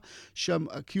הרגשה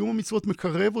שהקיום המצוות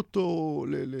מקרב אותו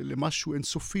למשהו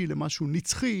אינסופי, למשהו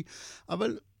נצחי,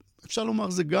 אבל אפשר לומר,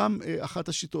 זה גם אחת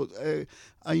השיטות.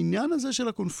 העניין הזה של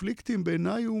הקונפליקטים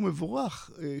בעיניי הוא מבורך,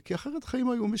 כי אחרת חיים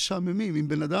היו משעממים. אם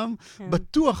בן אדם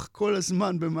בטוח כל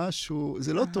הזמן במשהו,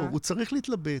 זה לא טוב, הוא צריך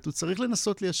להתלבט, הוא צריך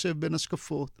לנסות ליישב בין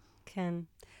השקפות. כן.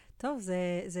 טוב,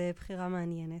 זה בחירה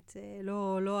מעניינת.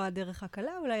 לא הדרך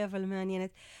הקלה אולי, אבל מעניינת.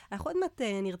 אנחנו עוד מעט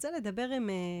נרצה לדבר עם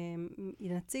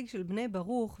נציג של בני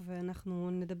ברוך,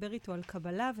 ואנחנו נדבר איתו על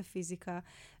קבלה ופיזיקה,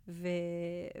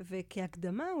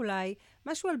 וכהקדמה אולי,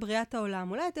 משהו על בריאת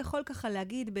העולם. אולי אתה יכול ככה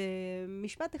להגיד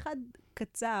במשפט אחד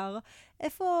קצר,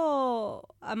 איפה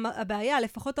הבעיה,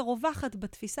 לפחות הרווחת,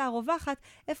 בתפיסה הרווחת,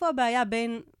 איפה הבעיה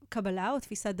בין קבלה או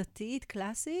תפיסה דתית,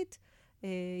 קלאסית,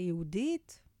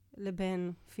 יהודית,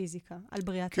 לבין פיזיקה, על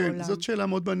בריאת העולם. כן, זאת שאלה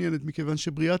מאוד מעניינת, מכיוון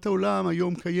שבריאת העולם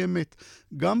היום קיימת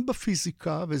גם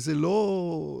בפיזיקה, וזה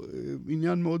לא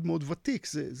עניין מאוד מאוד ותיק,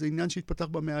 זה עניין שהתפתח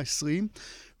במאה ה-20,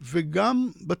 וגם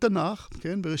בתנ"ך,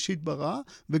 כן, בראשית ברא,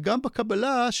 וגם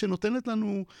בקבלה שנותנת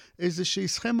לנו איזושהי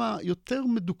סכמה יותר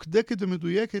מדוקדקת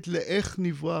ומדויקת לאיך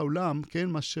נברא העולם, כן,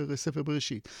 מאשר ספר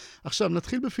בראשית. עכשיו,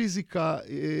 נתחיל בפיזיקה.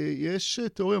 יש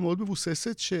תיאוריה מאוד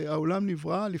מבוססת שהעולם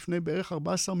נברא לפני בערך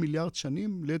 14 מיליארד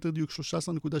שנים, ליתר דיוק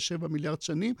 13.7 מיליארד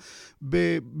שנים,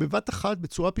 בבת אחת,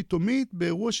 בצורה פתאומית,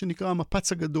 באירוע שנקרא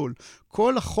המפץ הגדול.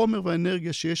 כל החומר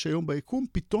והאנרגיה שיש היום ביקום,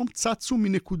 פתאום צצו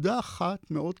מנקודה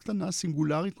אחת מאוד קטנה,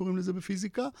 סינגולרית, קוראים לזה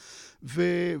בפיזיקה,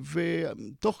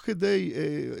 ותוך כדי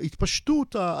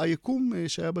התפשטות היקום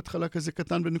שהיה בהתחלה כזה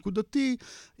קטן ונקודתי,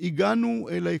 הגענו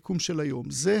ליקום של היום.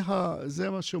 זה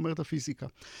מה שאומרת הפיזיקה.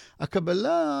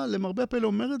 הקבלה, למרבה הפלא,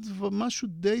 אומרת משהו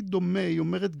די דומה. היא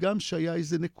אומרת גם שהיה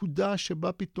איזה נקודה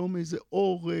שבה פתאום איזה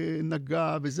אור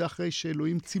נגע, וזה אחרי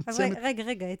שאלוהים צמצם.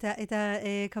 רגע, את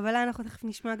הקבלה אנחנו תכף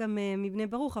נשמע גם מבני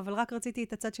ברוך, אבל רק רציתי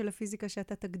את הצד של הפיזיקה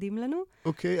שאתה תקדים לנו.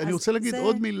 אוקיי, אני רוצה להגיד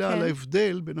עוד מילה על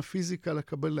ההבדל בין הפיזיקה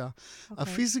לקבלה.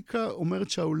 הפיזיקה אומרת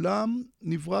שהעולם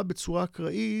נברא בצורה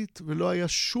אקראית, ולא היה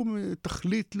שום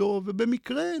תכלית לו,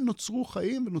 ובמקרה נוצרו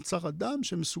חיים ונוצר אדם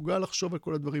שמסוגל לחשוב על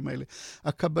כל הדברים האלה.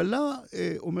 הקבלה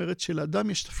אומרת שלאדם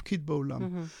יש תפקיד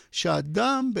בעולם.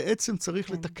 שהאדם בעצם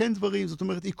צריך לתקן דברים, זאת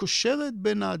אומרת, היא קושרת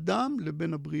בין האדם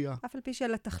לבין הבריאה. אף על פי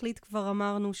של התכלית כבר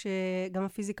אמרנו שגם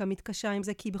הפיזיקה מתקשה עם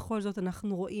זה, כי בכל זאת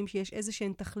אנחנו רואים שיש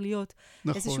איזשהן תכליות,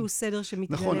 איזשהו סדר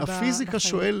שמתגלה בחיים. נכון, הפיזיקה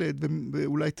שואלת,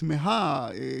 ואולי תמהה,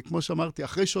 כמו שאמרתי,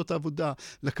 אחרי שעות העבודה,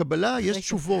 לקבלה יש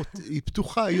תשובות, היא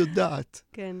פתוחה, היא יודעת.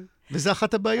 כן. וזה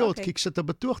אחת הבעיות, כי כשאתה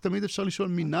בטוח, תמיד אפשר לשאול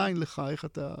מניין לך, איך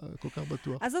אתה כל כך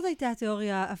בטוח. אז זאת הייתה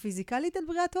התיאוריה הפיזיקלית על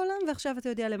בריאת העולם, ועכשיו אתה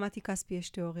יודע למתי כספי יש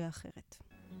תיאוריה אחרת.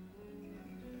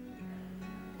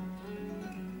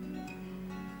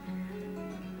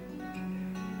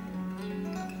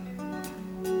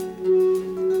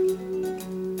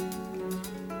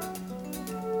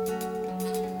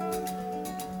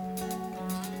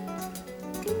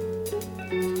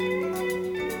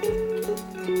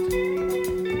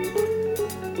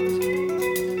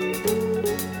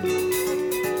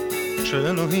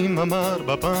 שאלוהים אמר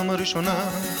בפעם הראשונה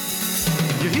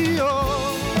יהי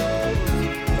אור.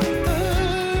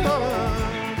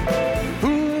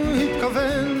 הוא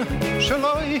התכוון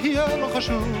שלא יהיה לו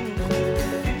חשוך,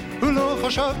 הוא לא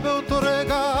חשב באותו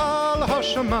רגע על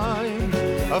השמיים,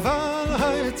 אבל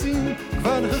העצים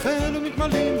כבר החלו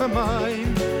מתמלאים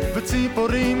במים,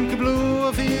 וציפורים קיבלו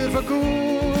אוויר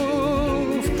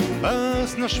וגוף.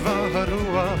 אז נשבה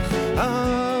הרוח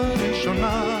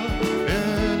הראשונה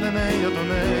אל עיני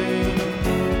אדוננו,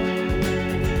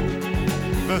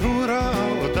 והוא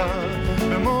ראה אותה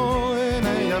במו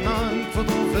עיני ענן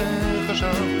כבודו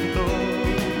וחשב איתו.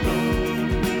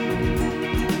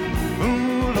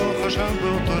 הוא לא חשב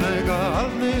באותו רגע על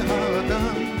בני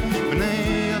האדם,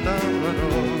 בני אדם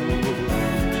הרוב,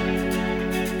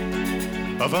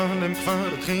 אבל הם כבר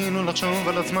התחילו לחשוב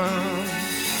על עצמם.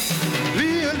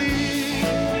 לי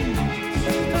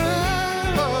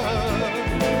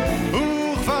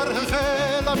הוא כבר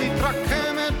החלה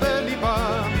מתרקמת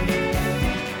בליבם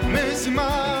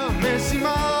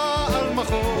משימה על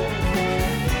מחור,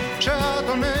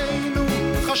 כשאדוננו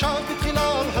חשב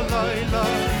בתחילה על הלילה,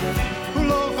 הוא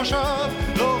לא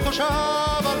חשב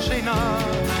על שינה.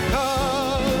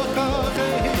 כך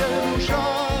יהיה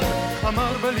מאושר,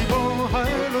 אמר בליבו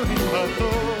האלוהים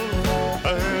הטוב,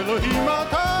 האלוהים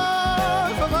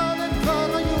הטוב, אבל הם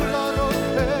כבר היו לרוב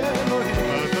אלוהים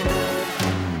הטוב.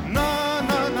 נה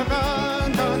נה נה נה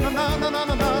נה נה נה נה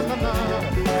נה נה נה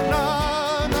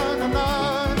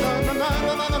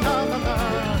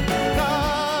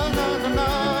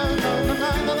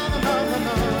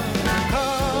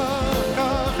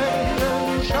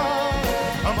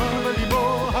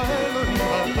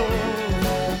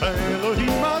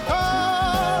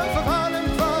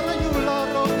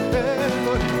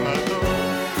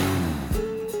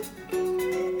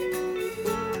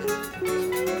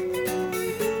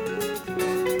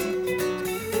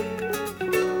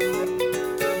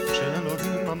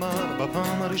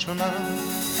ראשונה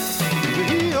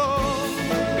והיא אור.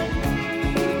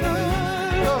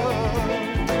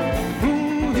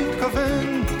 הוא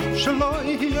התכוון שלא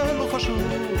יהיה לו חשוך,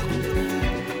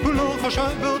 הוא לא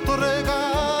חשב באותו רגע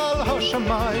על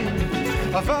השמיים,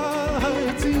 אבל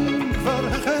העצים כבר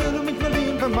החלו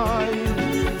מתמלאים במים,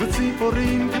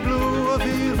 וציפורים קיבלו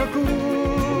אוויר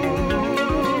וגוף.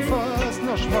 אז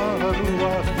נשבה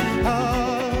הרוח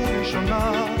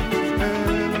הראשונה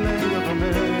אל עיני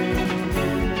אדוננו,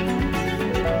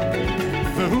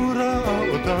 והוא ראה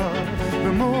אותה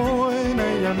במו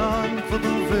עיני ענן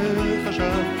כבודו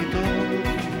וחשב איתו.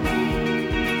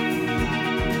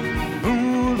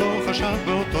 הוא לא חשב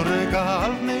באותו רגע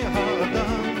על בני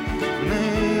האדם,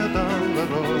 בני אדם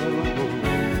לרוב,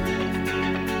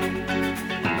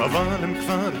 אבל הם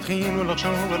כבר התחילו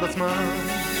לחשוב על עצמם.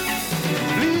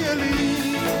 בלי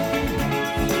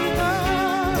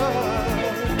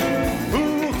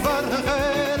הוא כבר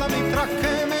החלה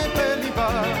מתרקמת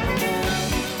בליבה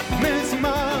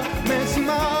משימה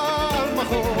על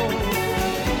מחור,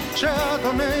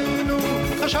 שאדוננו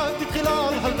חשב בתחילה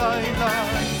על הלילה,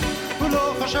 הוא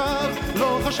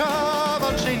לא חשב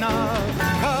על שינה.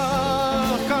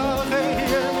 כך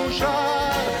יהיה מאושר,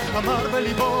 אמר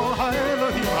בליבו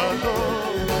האלוהים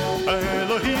הטוב,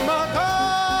 האלוהים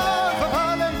הטוב,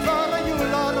 אבל הם כבר היו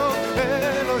לרוב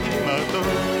אלוהים הטוב.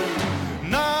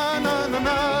 נה נה נה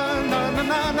נה נה נה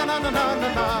נה נה נה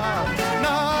נה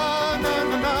נה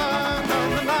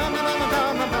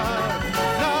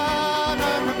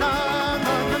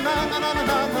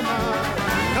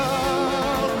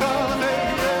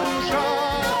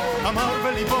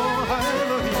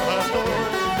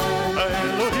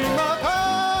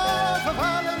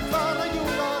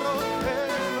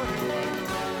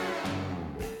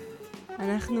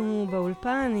אנחנו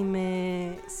באולפן עם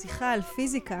שיחה על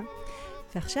פיזיקה,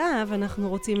 ועכשיו אנחנו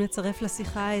רוצים לצרף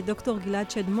לשיחה את דוקטור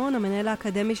גלעד שדמון, המנהל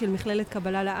האקדמי של מכללת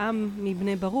קבלה לעם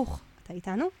מבני ברוך. אתה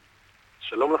איתנו?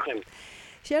 שלום לכם.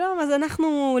 שלום, אז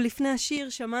אנחנו לפני השיר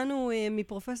שמענו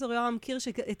מפרופסור יורם קירש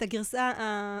את הגרסה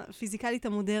הפיזיקלית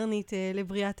המודרנית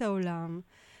לבריאת העולם,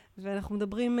 ואנחנו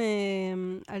מדברים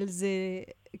על זה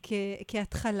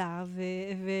כהתחלה,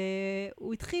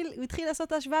 והוא התחיל לעשות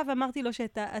את ההשוואה, ואמרתי לו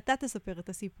שאתה תספר את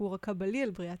הסיפור הקבלי על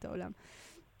בריאת העולם.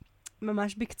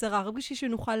 ממש בקצרה, רק בשביל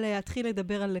שנוכל להתחיל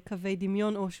לדבר על קווי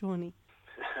דמיון או שוני.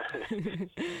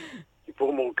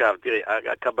 סיפור מורכב. תראי,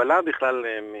 הקבלה בכלל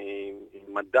היא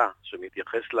מדע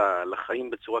שמתייחס לחיים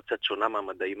בצורה קצת שונה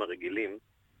מהמדעים הרגילים,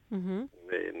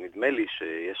 ונדמה לי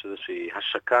שיש איזושהי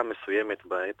השקה מסוימת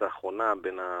בעת האחרונה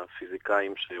בין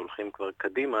הפיזיקאים שהולכים כבר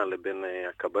קדימה לבין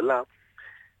הקבלה,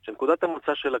 שנקודת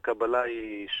המוצא של הקבלה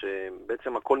היא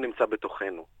שבעצם הכל נמצא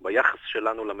בתוכנו, ביחס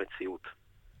שלנו למציאות.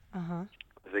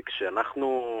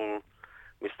 וכשאנחנו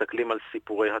מסתכלים על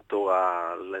סיפורי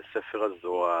התורה, על ספר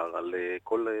הזוהר, על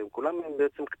כולם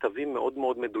בעצם כתבים מאוד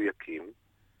מאוד מדויקים,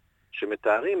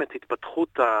 שמתארים את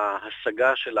התפתחות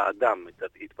ההשגה של האדם, את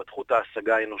התפתחות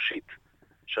ההשגה האנושית,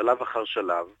 שלב אחר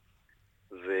שלב,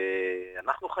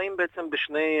 ואנחנו חיים בעצם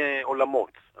בשני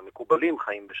עולמות. המקובלים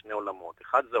חיים בשני עולמות.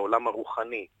 אחד זה העולם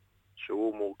הרוחני,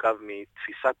 שהוא מורכב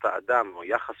מתפיסת האדם או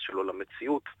יחס שלו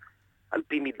למציאות, על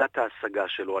פי מידת ההשגה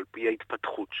שלו, על פי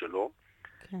ההתפתחות שלו.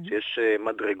 שיש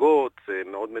מדרגות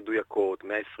מאוד מדויקות,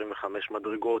 125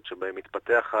 מדרגות שבהן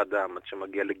מתפתח האדם עד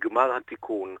שמגיע לגמר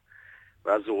התיקון,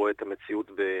 ואז הוא רואה את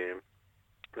המציאות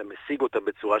ומשיג אותה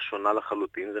בצורה שונה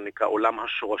לחלוטין. זה נקרא עולם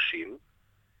השורשים.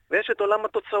 ויש את עולם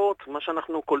התוצאות, מה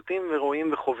שאנחנו קולטים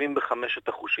ורואים וחווים בחמשת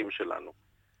החושים שלנו.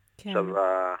 כן. עכשיו,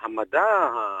 המדע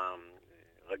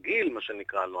הרגיל, מה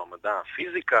שנקרא לו, המדע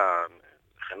הפיזיקה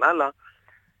וכן הלאה,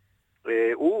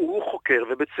 הוא חוקר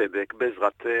ובצדק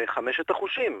בעזרת חמשת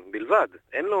החושים בלבד.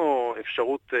 אין לו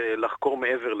אפשרות לחקור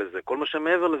מעבר לזה. כל מה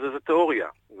שמעבר לזה זה תיאוריה.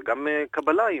 וגם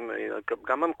קבלה,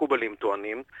 גם המקובלים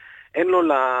טוענים, אין לו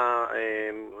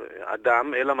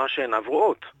לאדם אלא מה שעיניו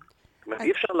רואות. זאת אומרת,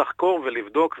 אי אפשר לחקור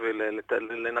ולבדוק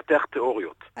ולנתח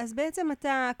תיאוריות. אז בעצם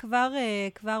אתה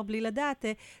כבר בלי לדעת,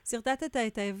 סרטטת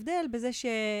את ההבדל בזה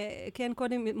שכן,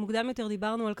 קודם מוקדם יותר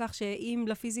דיברנו על כך שאם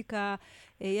לפיזיקה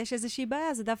יש איזושהי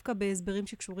בעיה, זה דווקא בהסברים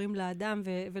שקשורים לאדם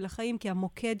ולחיים, כי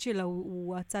המוקד שלה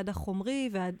הוא הצד החומרי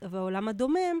והעולם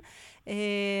הדומם,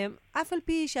 אף על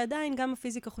פי שעדיין גם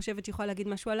הפיזיקה חושבת שיכולה להגיד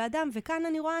משהו על האדם, וכאן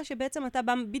אני רואה שבעצם אתה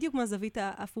בא בדיוק מהזווית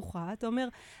ההפוכה, אתה אומר,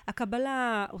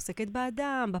 הקבלה עוסקת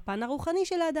באדם, בפן הרוחני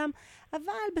של האדם, אבל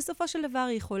בסופו של דבר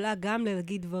היא יכולה גם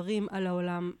להגיד דברים על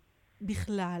העולם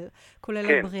בכלל,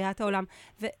 כולל על בריאת העולם,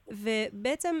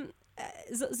 ובעצם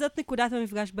זאת נקודת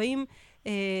המפגש. באים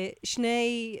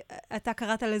אתה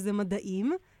קראת לזה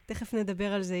מדעים, תכף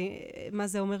נדבר על זה, מה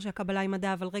זה אומר שהקבלה היא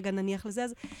מדע, אבל רגע נניח לזה.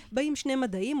 אז באים שני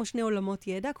מדעים או שני עולמות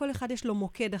ידע, כל אחד יש לו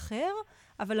מוקד אחר,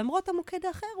 אבל למרות המוקד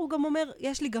האחר הוא גם אומר,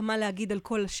 יש לי גם מה להגיד על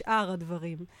כל שאר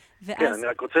הדברים. כן, אני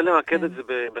רק רוצה למקד את זה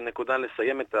בנקודה,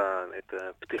 לסיים את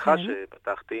הפתיחה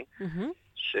שפתחתי,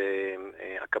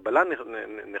 שהקבלה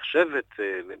נחשבת,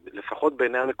 לפחות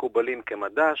בעיני המקובלים,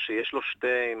 כמדע שיש לו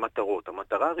שתי מטרות.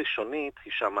 המטרה הראשונית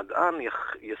היא שהמדען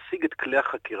ישיג את כלי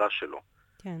החקירה שלו.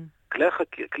 כן.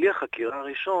 כלי החקירה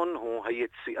הראשון הוא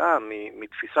היציאה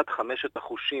מתפיסת חמשת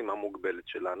החושים המוגבלת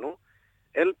שלנו,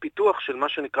 אל פיתוח של מה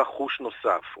שנקרא חוש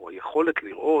נוסף, או היכולת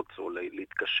לראות או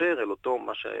להתקשר אל אותו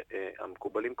מה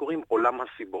שהמקובלים קוראים עולם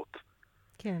הסיבות.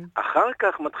 כן. אחר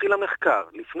כך מתחיל המחקר.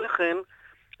 לפני כן,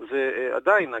 זה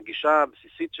עדיין הגישה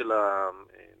הבסיסית של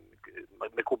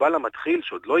המקובל המתחיל,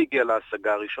 שעוד לא הגיע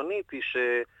להשגה הראשונית, היא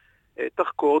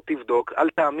שתחקור, תבדוק, אל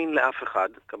תאמין לאף אחד.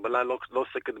 קבלה לא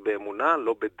עוסקת באמונה,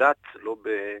 לא בדת,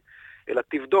 אלא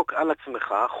תבדוק על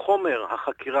עצמך. חומר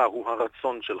החקירה הוא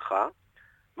הרצון שלך,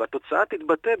 והתוצאה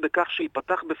תתבטא בכך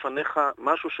שיפתח בפניך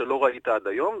משהו שלא ראית עד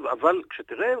היום, אבל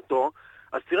כשתראה אותו,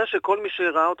 אז תראה שכל מי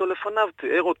שראה אותו לפניו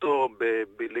תיאר אותו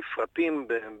לפרטים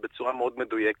בצורה מאוד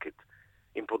מדויקת.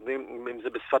 אם זה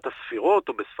בשפת הספירות,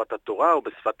 או בשפת התורה, או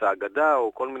בשפת האגדה,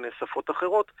 או כל מיני שפות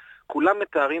אחרות, כולם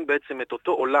מתארים בעצם את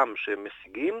אותו עולם שהם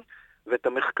משיגים, ואת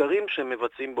המחקרים שהם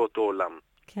מבצעים באותו עולם.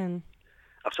 כן.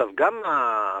 עכשיו, גם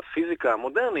הפיזיקה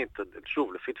המודרנית,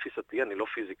 שוב, לפי תפיסתי, אני לא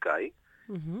פיזיקאי,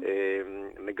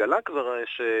 מגלה כבר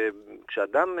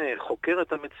שכשאדם חוקר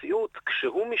את המציאות,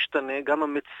 כשהוא משתנה, גם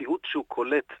המציאות שהוא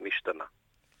קולט משתנה.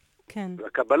 כן.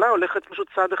 והקבלה הולכת פשוט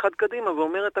צעד אחד קדימה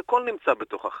ואומרת, הכל נמצא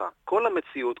בתוכך. כל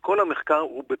המציאות, כל המחקר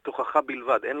הוא בתוכך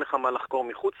בלבד. אין לך מה לחקור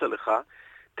מחוצה לך.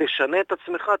 תשנה את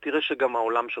עצמך, תראה שגם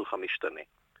העולם שלך משתנה.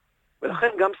 ולכן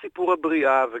גם סיפור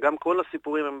הבריאה וגם כל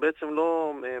הסיפורים הם בעצם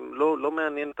לא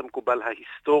מעניין את המקובל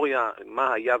ההיסטוריה,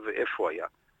 מה היה ואיפה היה.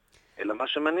 אלא מה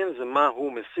שמעניין זה מה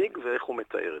הוא משיג ואיך הוא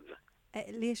מתאר את זה.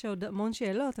 לי יש עוד המון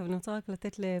שאלות, אבל אני רוצה רק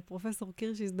לתת לפרופסור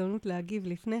קירש הזדמנות להגיב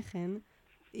לפני כן.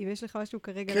 אם יש לך משהו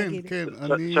כרגע להגיד. כן,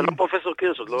 שלום פרופסור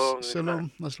קירש, עוד לא... שלום,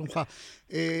 מה שלומך?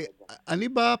 אני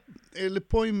בא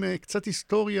לפה עם קצת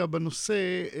היסטוריה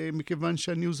בנושא, מכיוון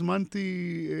שאני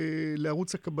הוזמנתי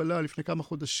לערוץ הקבלה לפני כמה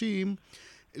חודשים,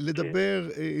 לדבר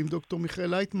עם דוקטור מיכאל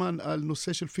לייטמן על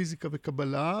נושא של פיזיקה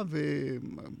וקבלה,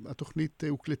 והתוכנית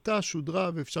הוקלטה, שודרה,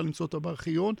 ואפשר למצוא אותה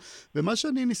בארכיון. ומה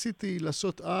שאני ניסיתי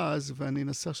לעשות אז, ואני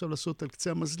אנסה עכשיו לעשות על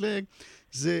קצה המזלג,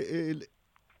 זה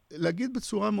להגיד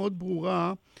בצורה מאוד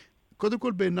ברורה, קודם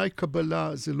כל בעיניי קבלה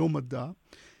זה לא מדע.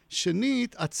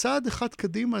 שנית, הצעד אחד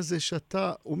קדימה זה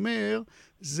שאתה אומר,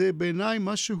 זה בעיניי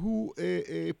משהו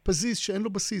פזיז שאין לו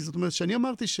בסיס. זאת אומרת, שאני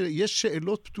אמרתי שיש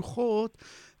שאלות פתוחות,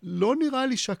 לא נראה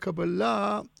לי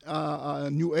שהקבלה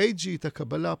הניו אייג'ית,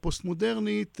 הקבלה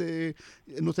הפוסט-מודרנית,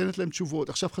 נותנת להם תשובות.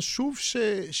 עכשיו, חשוב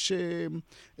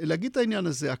להגיד את העניין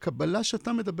הזה, הקבלה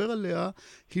שאתה מדבר עליה,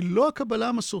 היא לא הקבלה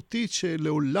המסורתית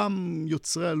שלעולם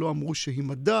יוצריה לא אמרו שהיא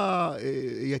מדע,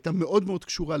 היא הייתה מאוד מאוד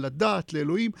קשורה לדת,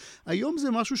 לאלוהים. היום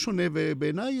זה משהו שונה,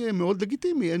 ובעיניי מאוד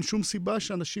לגיטימי, אין שום סיבה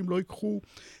שאנשים לא ייקחו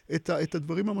את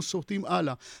הדברים המסורתיים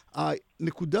הלאה.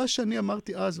 הנקודה שאני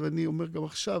אמרתי אז, ואני אומר גם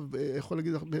עכשיו, יכול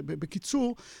להגיד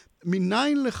בקיצור,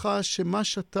 מניין לך שמה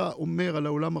שאתה אומר על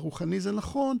העולם הרוחני זה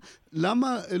נכון,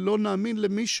 למה לא נאמין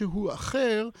למישהו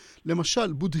אחר,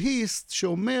 למשל בודהיסט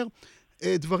שאומר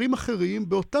דברים אחרים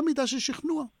באותה מידה של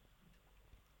שכנוע?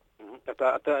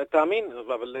 אתה תאמין,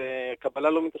 אבל קבלה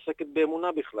לא מתעסקת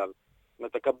באמונה בכלל. זאת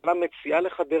אומרת, הקבלה מציעה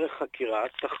לך דרך חקירה,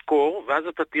 תחקור, ואז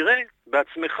אתה תראה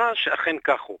בעצמך שאכן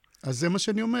כך הוא. אז זה מה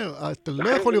שאני אומר, אתה לא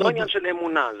יכול לראות... זה לא עניין של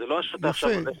אמונה, זה לא שאתה עכשיו...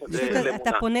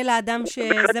 אתה פונה לאדם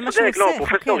שזה מה שהוא עושה. לא,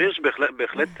 פרופסור הירש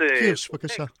בהחלט... קירש,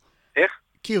 בבקשה. איך?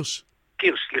 קירש.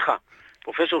 קירש, סליחה.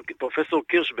 פרופסור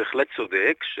קירש בהחלט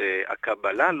צודק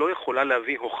שהקבלה לא יכולה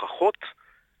להביא הוכחות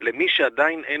למי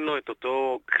שעדיין אין לו את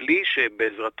אותו כלי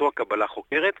שבעזרתו הקבלה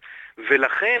חוקרת,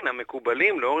 ולכן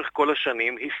המקובלים לאורך כל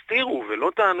השנים הסתירו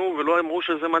ולא טענו ולא אמרו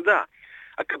שזה מדע.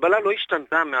 הקבלה לא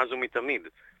השתנתה מאז ומתמיד.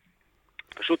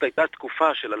 פשוט הייתה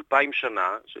תקופה של 2000 שנה,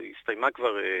 שהסתיימה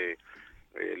כבר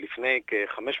לפני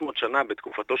כ-500 שנה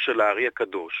בתקופתו של הארי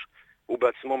הקדוש. הוא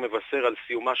בעצמו מבשר על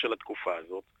סיומה של התקופה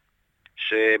הזאת,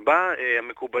 שבה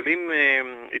המקובלים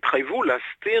התחייבו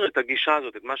להסתיר את הגישה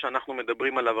הזאת, את מה שאנחנו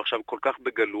מדברים עליו עכשיו כל כך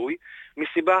בגלוי,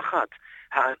 מסיבה אחת.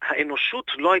 האנושות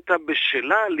לא הייתה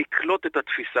בשלה לקלוט את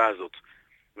התפיסה הזאת.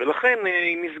 ולכן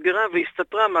היא נסגרה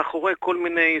והסתתרה מאחורי כל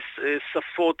מיני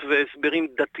שפות והסברים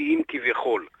דתיים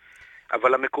כביכול.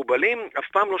 אבל המקובלים אף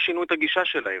פעם לא שינו את הגישה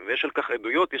שלהם, ויש על כך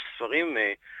עדויות, יש ספרים,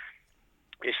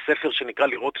 יש ספר שנקרא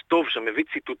לראות טוב, שמביא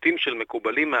ציטוטים של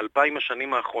מקובלים מ2000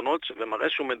 השנים האחרונות, ומראה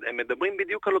שהם מדברים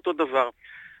בדיוק על אותו דבר.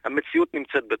 המציאות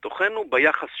נמצאת בתוכנו,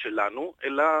 ביחס שלנו,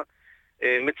 אלא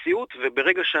מציאות,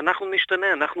 וברגע שאנחנו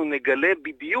נשתנה, אנחנו נגלה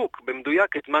בדיוק,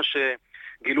 במדויק, את מה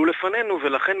שגילו לפנינו,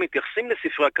 ולכן מתייחסים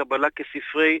לספרי הקבלה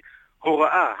כספרי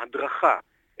הוראה, הדרכה.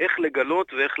 איך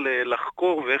לגלות ואיך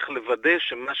לחקור ואיך לוודא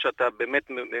שמה שאתה באמת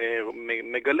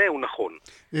מגלה הוא נכון.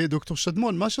 דוקטור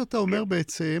שדמון, מה שאתה אומר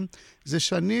בעצם זה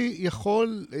שאני יכול,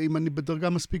 אם אני בדרגה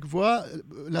מספיק גבוהה,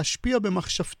 להשפיע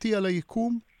במחשבתי על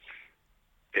היקום?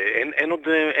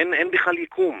 אין בכלל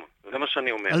יקום, זה מה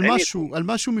שאני אומר. על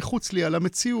משהו מחוץ לי, על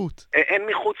המציאות. אין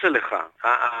מחוץ אליך.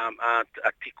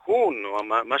 התיקון, או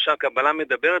מה שהקבלה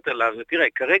מדברת עליו, זה תראה,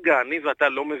 כרגע אני ואתה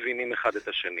לא מבינים אחד את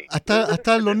השני.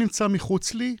 אתה לא נמצא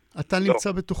מחוץ לי? אתה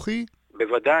נמצא בתוכי?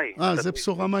 בוודאי. זה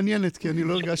בשורה מעניינת, כי אני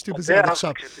לא הרגשתי בזה עד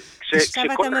עכשיו. עכשיו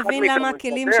אתה מבין למה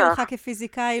הכלים שלך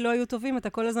כפיזיקאי לא היו טובים, אתה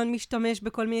כל הזמן משתמש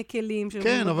בכל מיני כלים.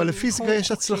 כן, אבל לפיזיקה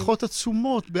יש הצלחות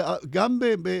עצומות, גם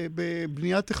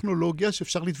בבניית טכנולוגיה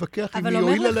שאפשר להתווכח אם היא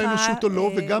הועילה לאנושות או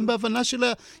לא, וגם בהבנה של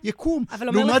היקום.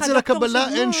 לעומת זה לקבלה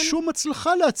אין שום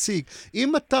הצלחה להציג.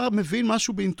 אם אתה מבין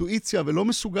משהו באינטואיציה ולא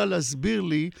מסוגל להסביר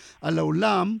לי על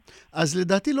העולם, אז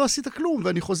לדעתי לא עשית כלום,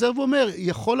 ואני חוזר ואומר,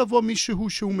 יכול לבוא מישהו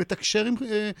שהוא מתקשר עם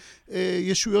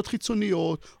ישויות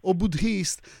חיצוניות, או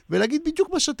בודהיסט, ולהגיד בדיוק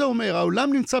מה שאתה אומר,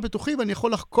 העולם נמצא בתוכי ואני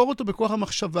יכול לחקור אותו בכוח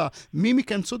המחשבה. מי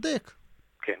מכם צודק?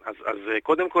 כן, אז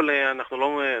קודם כל,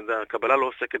 הקבלה לא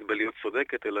עוסקת בלהיות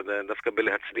צודקת, אלא דווקא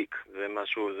בלהצדיק. זה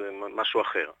משהו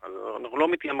אחר. אז אנחנו לא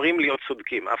מתיימרים להיות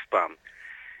צודקים אף פעם.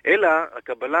 אלא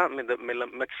הקבלה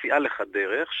מציעה לך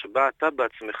דרך שבה אתה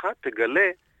בעצמך תגלה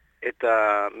את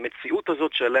המציאות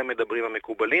הזאת שעליה מדברים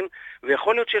המקובלים,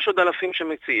 ויכול להיות שיש עוד אלפים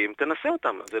שמציעים, תנסה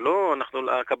אותם. זה לא,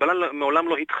 הקבלה מעולם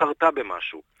לא התחרתה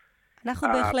במשהו. אנחנו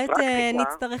בהחלט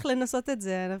נצטרך לנסות את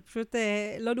זה, פשוט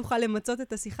לא נוכל למצות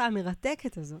את השיחה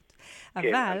המרתקת הזאת.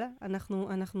 אבל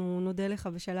אנחנו נודה לך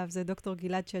בשלב זה, דוקטור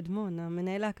גלעד שדמון,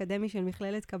 המנהל האקדמי של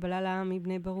מכללת קבלה לעם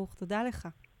מבני ברוך. תודה לך.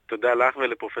 תודה לך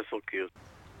ולפרופסור קירש.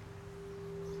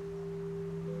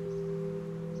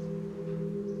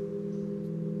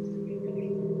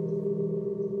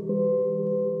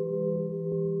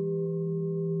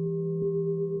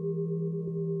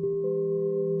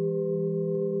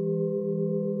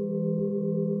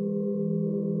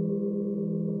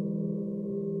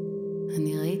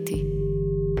 אני ראיתי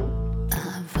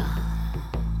אהבה,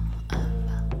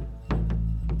 אהבה.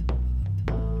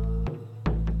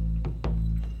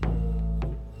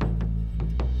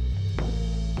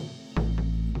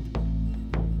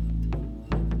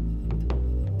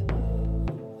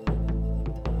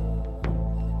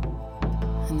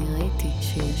 אני ראיתי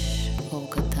שיש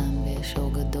אור קטן ויש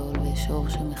אור גדול ויש אור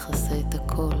שמכסה את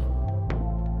הכל,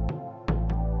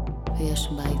 ויש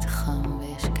בית חם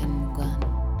ויש כן מוגן,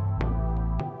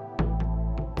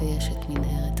 ויש את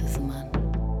מנהרת הזמן.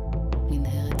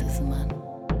 מנהרת הזמן.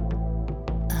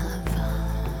 אהבה.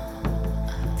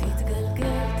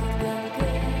 תתגלגל,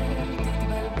 תתגלגל,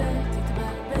 תתבלבל,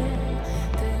 תתבלבל,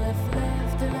 תלבלב,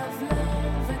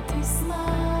 תלבלב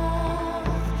ותשמח.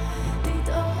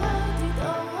 תתעורר,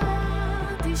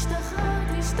 תתעורר,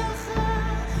 תשתחרר, תשתחרר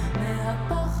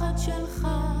מהפחד שלך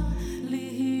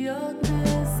להיות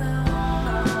נזר.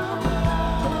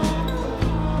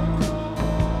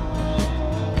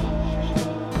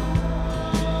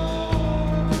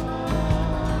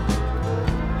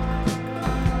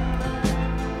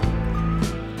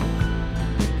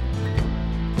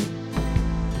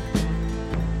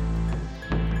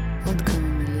 עוד כמה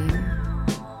מילים.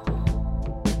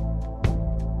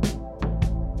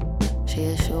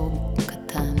 שיש אור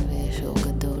קטן ויש אור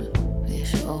גדול,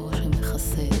 ויש אור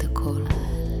שמכסה את הכל.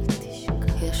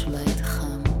 יש בית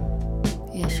חם,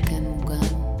 יש כן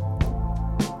מוגן,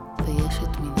 ויש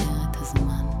את מנהרת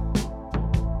הזמן.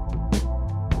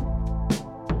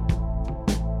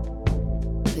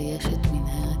 ויש את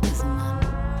מנהרת הזמן.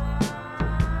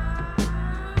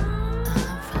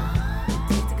 אהבה.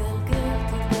 תתגלגל,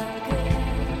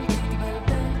 תתגלגל,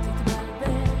 תתבלבל,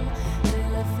 תתבלבל,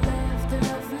 תלבלב,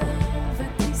 תלבלב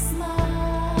ותשמח.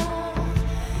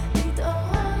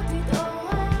 תתעורר,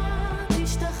 תתעורר,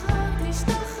 תשתחרר,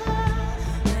 תשתחרר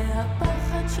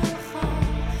מהפחד שלך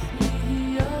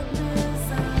להיות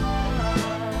נזר.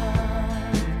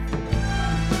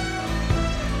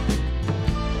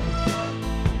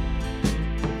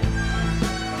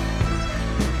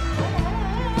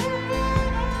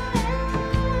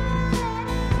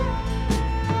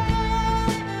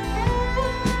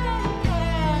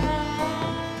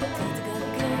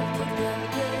 תתגלגל,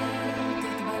 תתגלגל,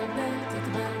 תתבלבל,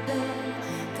 תתבלבל,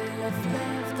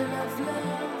 תלבלב,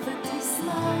 תלבלב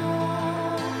ותשמח.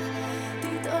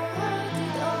 תתעורר,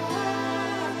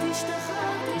 תתעורר,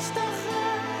 תשתחרר,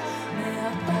 תשתחרר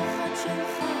מהפחד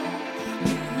שלך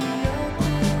להיות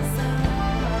נזר.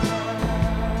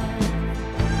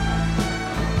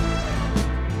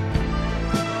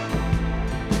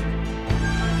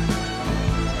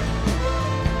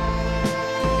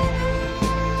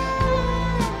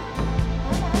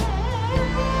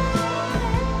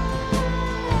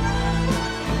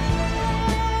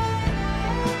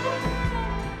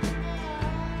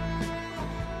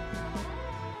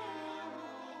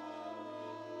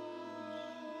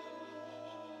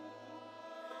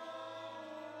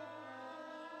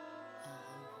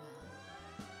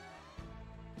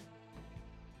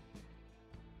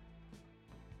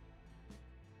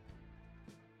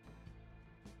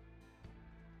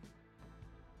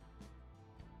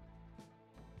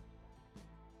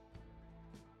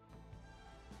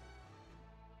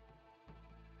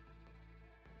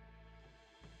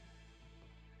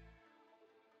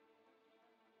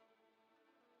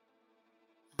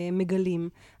 מגלים.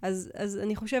 אז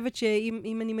אני חושבת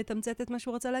שאם אני מתמצת את מה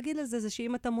שהוא רצה להגיד על זה, זה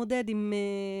שאם אתה מודד עם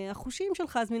החושים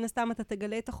שלך, אז מן הסתם אתה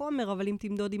תגלה את החומר, אבל אם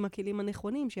תמדוד עם הכלים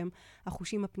הנכונים, שהם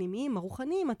החושים הפנימיים,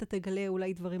 הרוחניים, אתה תגלה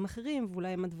אולי דברים אחרים, ואולי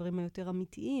הם הדברים היותר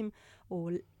אמיתיים, או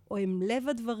הם לב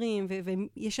הדברים, והם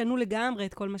ישנו לגמרי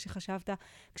את כל מה שחשבת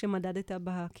כשמדדת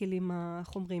בכלים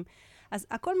החומרים. אז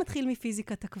הכל מתחיל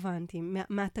מפיזיקת הקוונטים,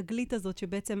 מהתגלית הזאת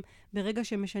שבעצם ברגע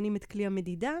שמשנים את כלי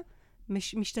המדידה,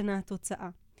 משתנה התוצאה.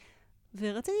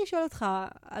 ורציתי לשאול אותך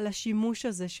על השימוש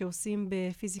הזה שעושים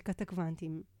בפיזיקת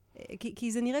הקוונטים.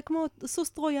 כי זה נראה כמו סוס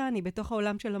טרויאני בתוך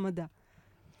העולם של המדע.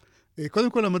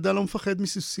 קודם כל, המדע לא מפחד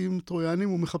מסוסים טרויאנים,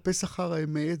 הוא מחפש אחר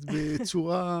האמת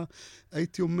בצורה,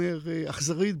 הייתי אומר,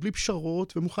 אכזרית, בלי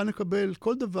פשרות, ומוכן לקבל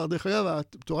כל דבר. דרך אגב,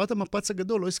 תורת המפץ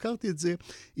הגדול, לא הזכרתי את זה,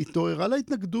 התעוררה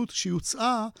להתנגדות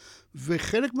שיוצאה,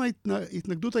 וחלק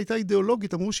מההתנגדות הייתה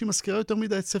אידיאולוגית, אמרו שהיא מזכירה יותר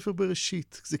מדי את ספר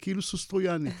בראשית, זה כאילו סוס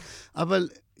טרויאני. אבל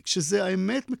כשזה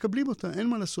האמת, מקבלים אותה, אין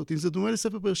מה לעשות. אם זה דומה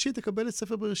לספר בראשית, תקבל את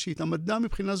ספר בראשית. המדע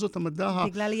מבחינה זאת, המדע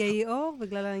בגלל יהי אור?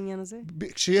 בגלל העניין הזה?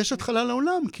 כשיש התחלה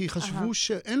לעולם, כי חשבו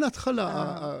שאין לה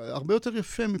התחלה. הרבה יותר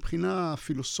יפה מבחינה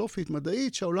פילוסופית,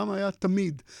 מדעית, שהעולם היה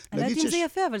תמיד. אני יודעת אם זה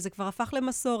יפה, אבל זה כבר הפך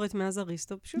למסורת מאז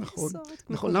אריסטו. פשוט מסורת.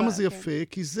 נכון, למה זה יפה?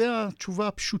 כי זה התשובה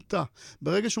הפשוטה.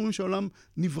 ברגע שאומרים שהעולם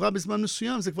נברא בזמן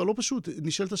מסוים, זה כבר לא פשוט.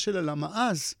 נשאלת השאלה, למה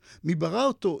אז? מי ברא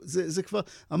אותו? זה כבר,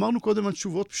 אמרנו קודם על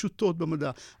תשובות פשוטות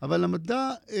במדע. אבל המדע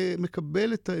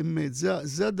מקבל את האמת.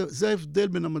 זה ההבדל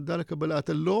בין המדע לקבלה.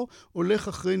 אתה לא הולך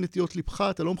אחרי נטיות לבך,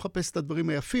 אתה לא מחפש את הדברים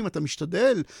היפים, אתה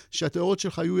משתדל שהתיאוריות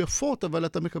שלך יהיו יפות, אבל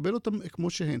אתה מקבל אותם כמו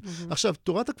שהן. עכשיו,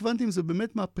 תורת הקוונטים זה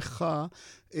באמת מהפכה,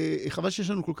 חבל שיש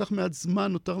לנו כל כך מעט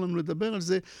זמן, נותר לנו לדבר על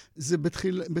זה, זה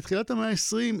בתחילת המאה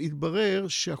ה-20 התברר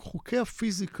שהחוקי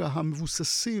הפיזיקה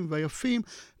המבוססים והיפים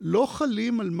לא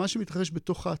חלים על מה שמתרחש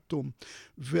בתוך האטום.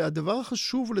 והדבר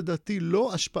החשוב לדעתי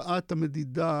לא השפעת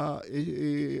המדידה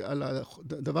על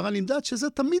הדבר הנמדד, שזה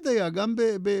תמיד היה, גם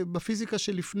בפיזיקה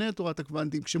שלפני תורת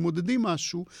הקוונטים, כשמודדים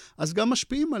משהו, אז גם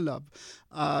משפיעים עליו.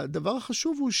 הדבר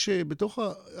החשוב הוא שבתוך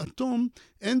האטום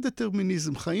אין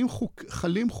דטרמיניזם,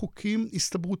 חלים חוקים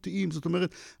הסתברותיים, זאת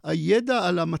אומרת, הידע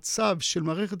על המצב של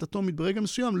מערכת אטומית ברגע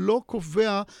מסוים לא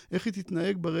קובע איך היא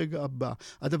תתנהג ברגע הבא.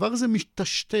 הדבר הזה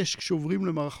משתשתש כשעוברים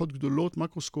למערכות גדולות,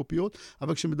 מקרוסקופיות,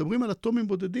 אבל כשמדברים על אטומים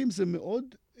בודדים זה מאוד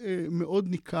מאוד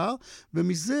ניכר,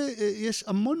 ומזה יש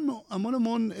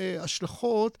המון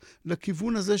השלכות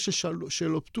לכיוון הזה של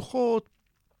שאלות פתוחות,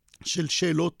 של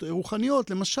שאלות רוחניות.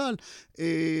 למשל,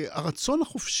 הרצון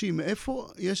החופשי, מאיפה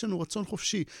יש לנו רצון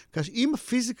חופשי? אם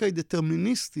הפיזיקה היא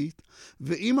דטרמיניסטית,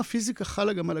 ואם הפיזיקה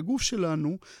חלה גם על הגוף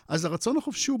שלנו, אז הרצון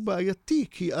החופשי הוא בעייתי,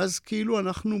 כי אז כאילו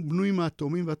אנחנו בנויים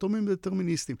מהאטומים, והאטומים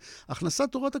דטרמיניסטים.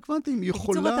 הכנסת תורת הקוונטים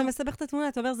יכולה... בקיצור, אתה מסבך את התמונה,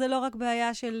 אתה אומר, זה לא רק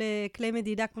בעיה של כלי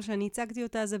מדידה, כמו שאני הצגתי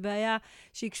אותה, זה בעיה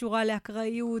שהיא קשורה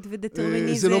לאקראיות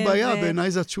ודטרמיניזם. זה לא בעיה,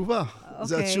 בעיניי זה התשובה.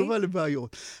 זה התשובה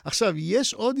לבעיות. עכשיו,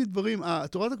 יש עוד דברים,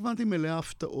 תורת הקוונטים מלאה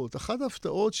הפתעות. אחת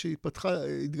ההפתעות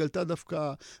שהתגלתה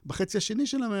דווקא בחצי השני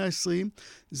של המאה ה-20,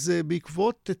 זה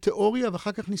בעקבות תיאוריה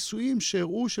ואחר כך ניסויים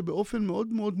שהראו שבאופן מאוד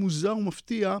מאוד מוזר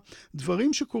ומפתיע,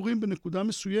 דברים שקורים בנקודה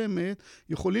מסוימת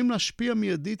יכולים להשפיע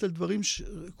מיידית על דברים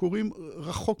שקורים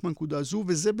רחוק מהנקודה הזו,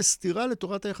 וזה בסתירה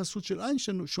לתורת היחסות של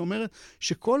איינשטיין, שאומרת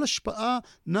שכל השפעה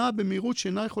נעה במהירות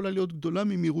שאינה יכולה להיות גדולה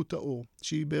ממהירות האור,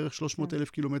 שהיא בערך 300,000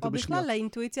 קילומטר בשנייה. או בכלל,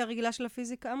 האינטואיציה הרגילה של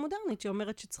הפיזיקה המודרנית,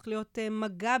 שאומרת שצריך להיות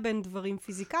מגע בין דברים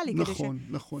פיזיקלי,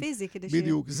 נכון, פיזי, כדי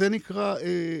בדיוק. זה נקרא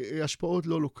השפעות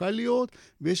לא לוקליות,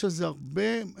 ויש על זה הרבה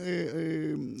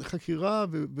חקירה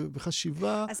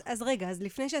וחשיבה. אז רגע, אז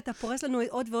לפני שאתה פורס לנו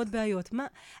עוד ועוד בעיות,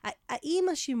 האם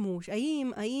השימוש,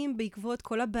 האם בעקבות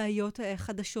כל הבעיות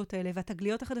החדשות האלה,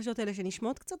 והתגליות החדשות האלה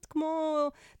שנשמעות קצת כמו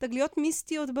תגליות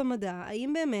מיסטיות במדע,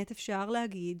 האם באמת אפשר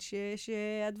להגיד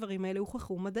שהדברים האלה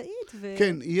הוכחו מדעית?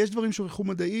 כן, יש דברים שהוכחו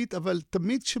מדעית, אבל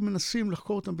תמיד כשמנסים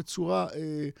לחקור אותם בצורה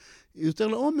יותר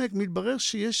לעומק, מתברר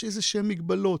שיש איזושהי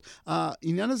מגבלות.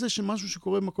 העניין הזה שמשהו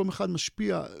שקורה במקום אחד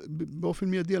משפיע באופן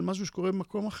מיידי על משהו שקורה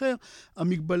במקום אחר,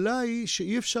 המגבלה היא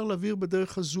שאי אפשר להעביר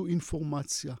בדרך הזו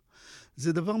אינפורמציה.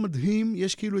 זה דבר מדהים,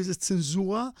 יש כאילו איזו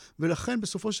צנזורה, ולכן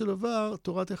בסופו של דבר,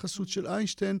 תורת היחסות של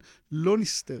איינשטיין לא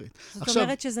נסתרת. זאת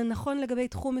אומרת שזה נכון לגבי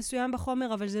תחום מסוים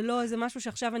בחומר, אבל זה לא איזה משהו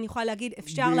שעכשיו אני יכולה להגיד,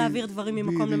 אפשר להעביר דברים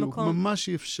ממקום למקום. ממש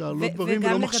אי אפשר, לא דברים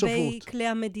ולא מחשבות. וגם לגבי כלי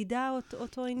המדידה,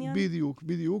 אותו עניין?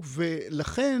 בדיוק,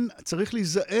 ולכן צריך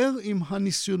להיזהר עם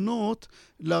הניסיונות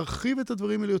להרחיב את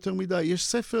הדברים האלה יותר מדי. יש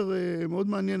ספר מאוד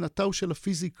מעניין, הטאו של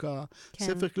הפיזיקה,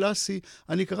 ספר קלאסי,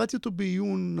 אני קראתי אותו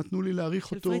בעיון, נתנו לי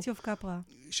להעריך אותו. של פריטשוף קפרה.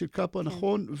 של קפרה,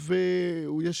 נכון,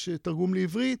 ויש תרגום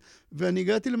לעברית, ואני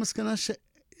הגעתי למסקנה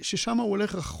ששם הוא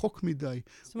הולך רחוק מדי.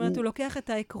 זאת אומרת, הוא לוקח את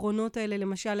העקרונות האלה,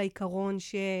 למשל העיקרון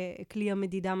שכלי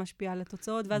המדידה משפיע על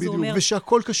התוצאות, ואז הוא אומר... בדיוק,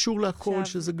 ושהכל קשור להכל,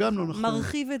 שזה גם לא נכון.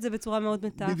 מרחיב את זה בצורה מאוד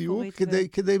מטאפורית. בדיוק,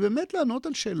 כדי באמת לענות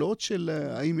על שאלות של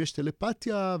האם יש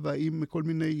טלפתיה, והאם כל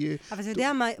מיני... אבל אתה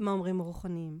יודע מה אומרים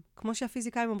הרוחניים? כמו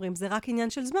שהפיזיקאים אומרים, זה רק עניין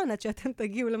של זמן, עד שאתם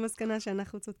תגיעו למסקנה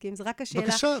שאנחנו צודקים. זה רק השאלה,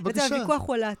 בבקשה. הוויכוח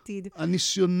הוא על העתיד.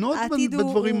 הניסיונות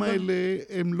בדברים האלה,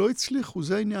 הם לא הצליחו,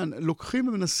 זה העניין. לוקחים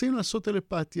ומנסים לעשות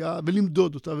טלפתיה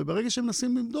ולמדוד אותה, וברגע שהם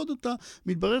מנסים למדוד אותה,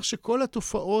 מתברר שכל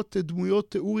התופעות,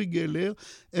 דמויות אורי גלר,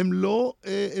 הן לא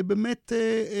באמת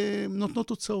נותנות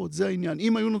תוצאות, זה העניין.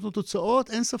 אם היו נותנות תוצאות,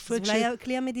 אין ספק ש... אז אולי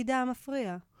כלי המדידה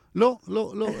המפריע. לא,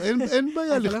 אין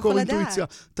בעיה לחקור אינטואיציה.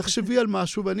 תחשבי על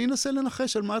משהו, ואני אנסה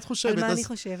לנחש על מה את חושבת. על מה אני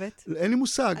חושבת? אין לי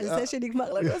מושג. על זה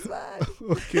שנגמר לנו הזמן.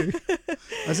 אוקיי.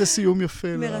 אז זה סיום יפה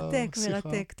לשיחה.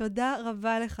 מרתק. תודה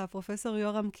רבה לך, פרופסור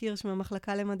יורם קירש,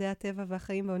 מהמחלקה למדעי הטבע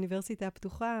והחיים באוניברסיטה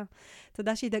הפתוחה.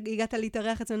 תודה שהגעת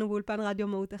להתארח אצלנו באולפן רדיו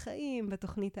מהות החיים,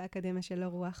 בתוכנית האקדמיה של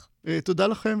הרוח. תודה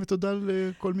לכם ותודה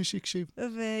לכל מי שהקשיב.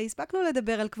 והספקנו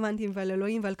לדבר על קוונטים ועל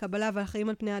אלוהים ועל קבלה ועל חיים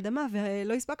על פני האדמה,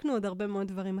 ולא הספקנו עוד הרבה מאוד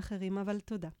דברים אחרים, אבל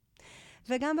תודה.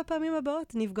 וגם בפעמים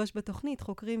הבאות נפגוש בתוכנית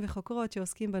חוקרים וחוקרות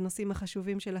שעוסקים בנושאים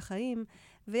החשובים של החיים,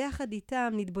 ויחד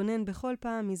איתם נתבונן בכל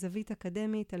פעם מזווית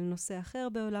אקדמית על נושא אחר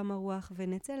בעולם הרוח,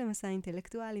 ונצא למסע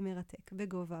אינטלקטואלי מרתק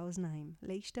בגובה האוזניים.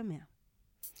 להשתמע.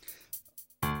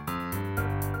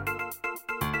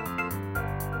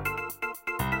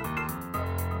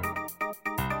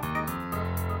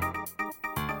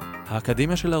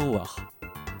 האקדמיה של הרוח,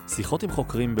 שיחות עם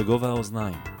חוקרים בגובה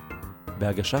האוזניים,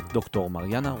 בהגשת דוקטור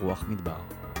מריאנה רוח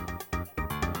מדבר.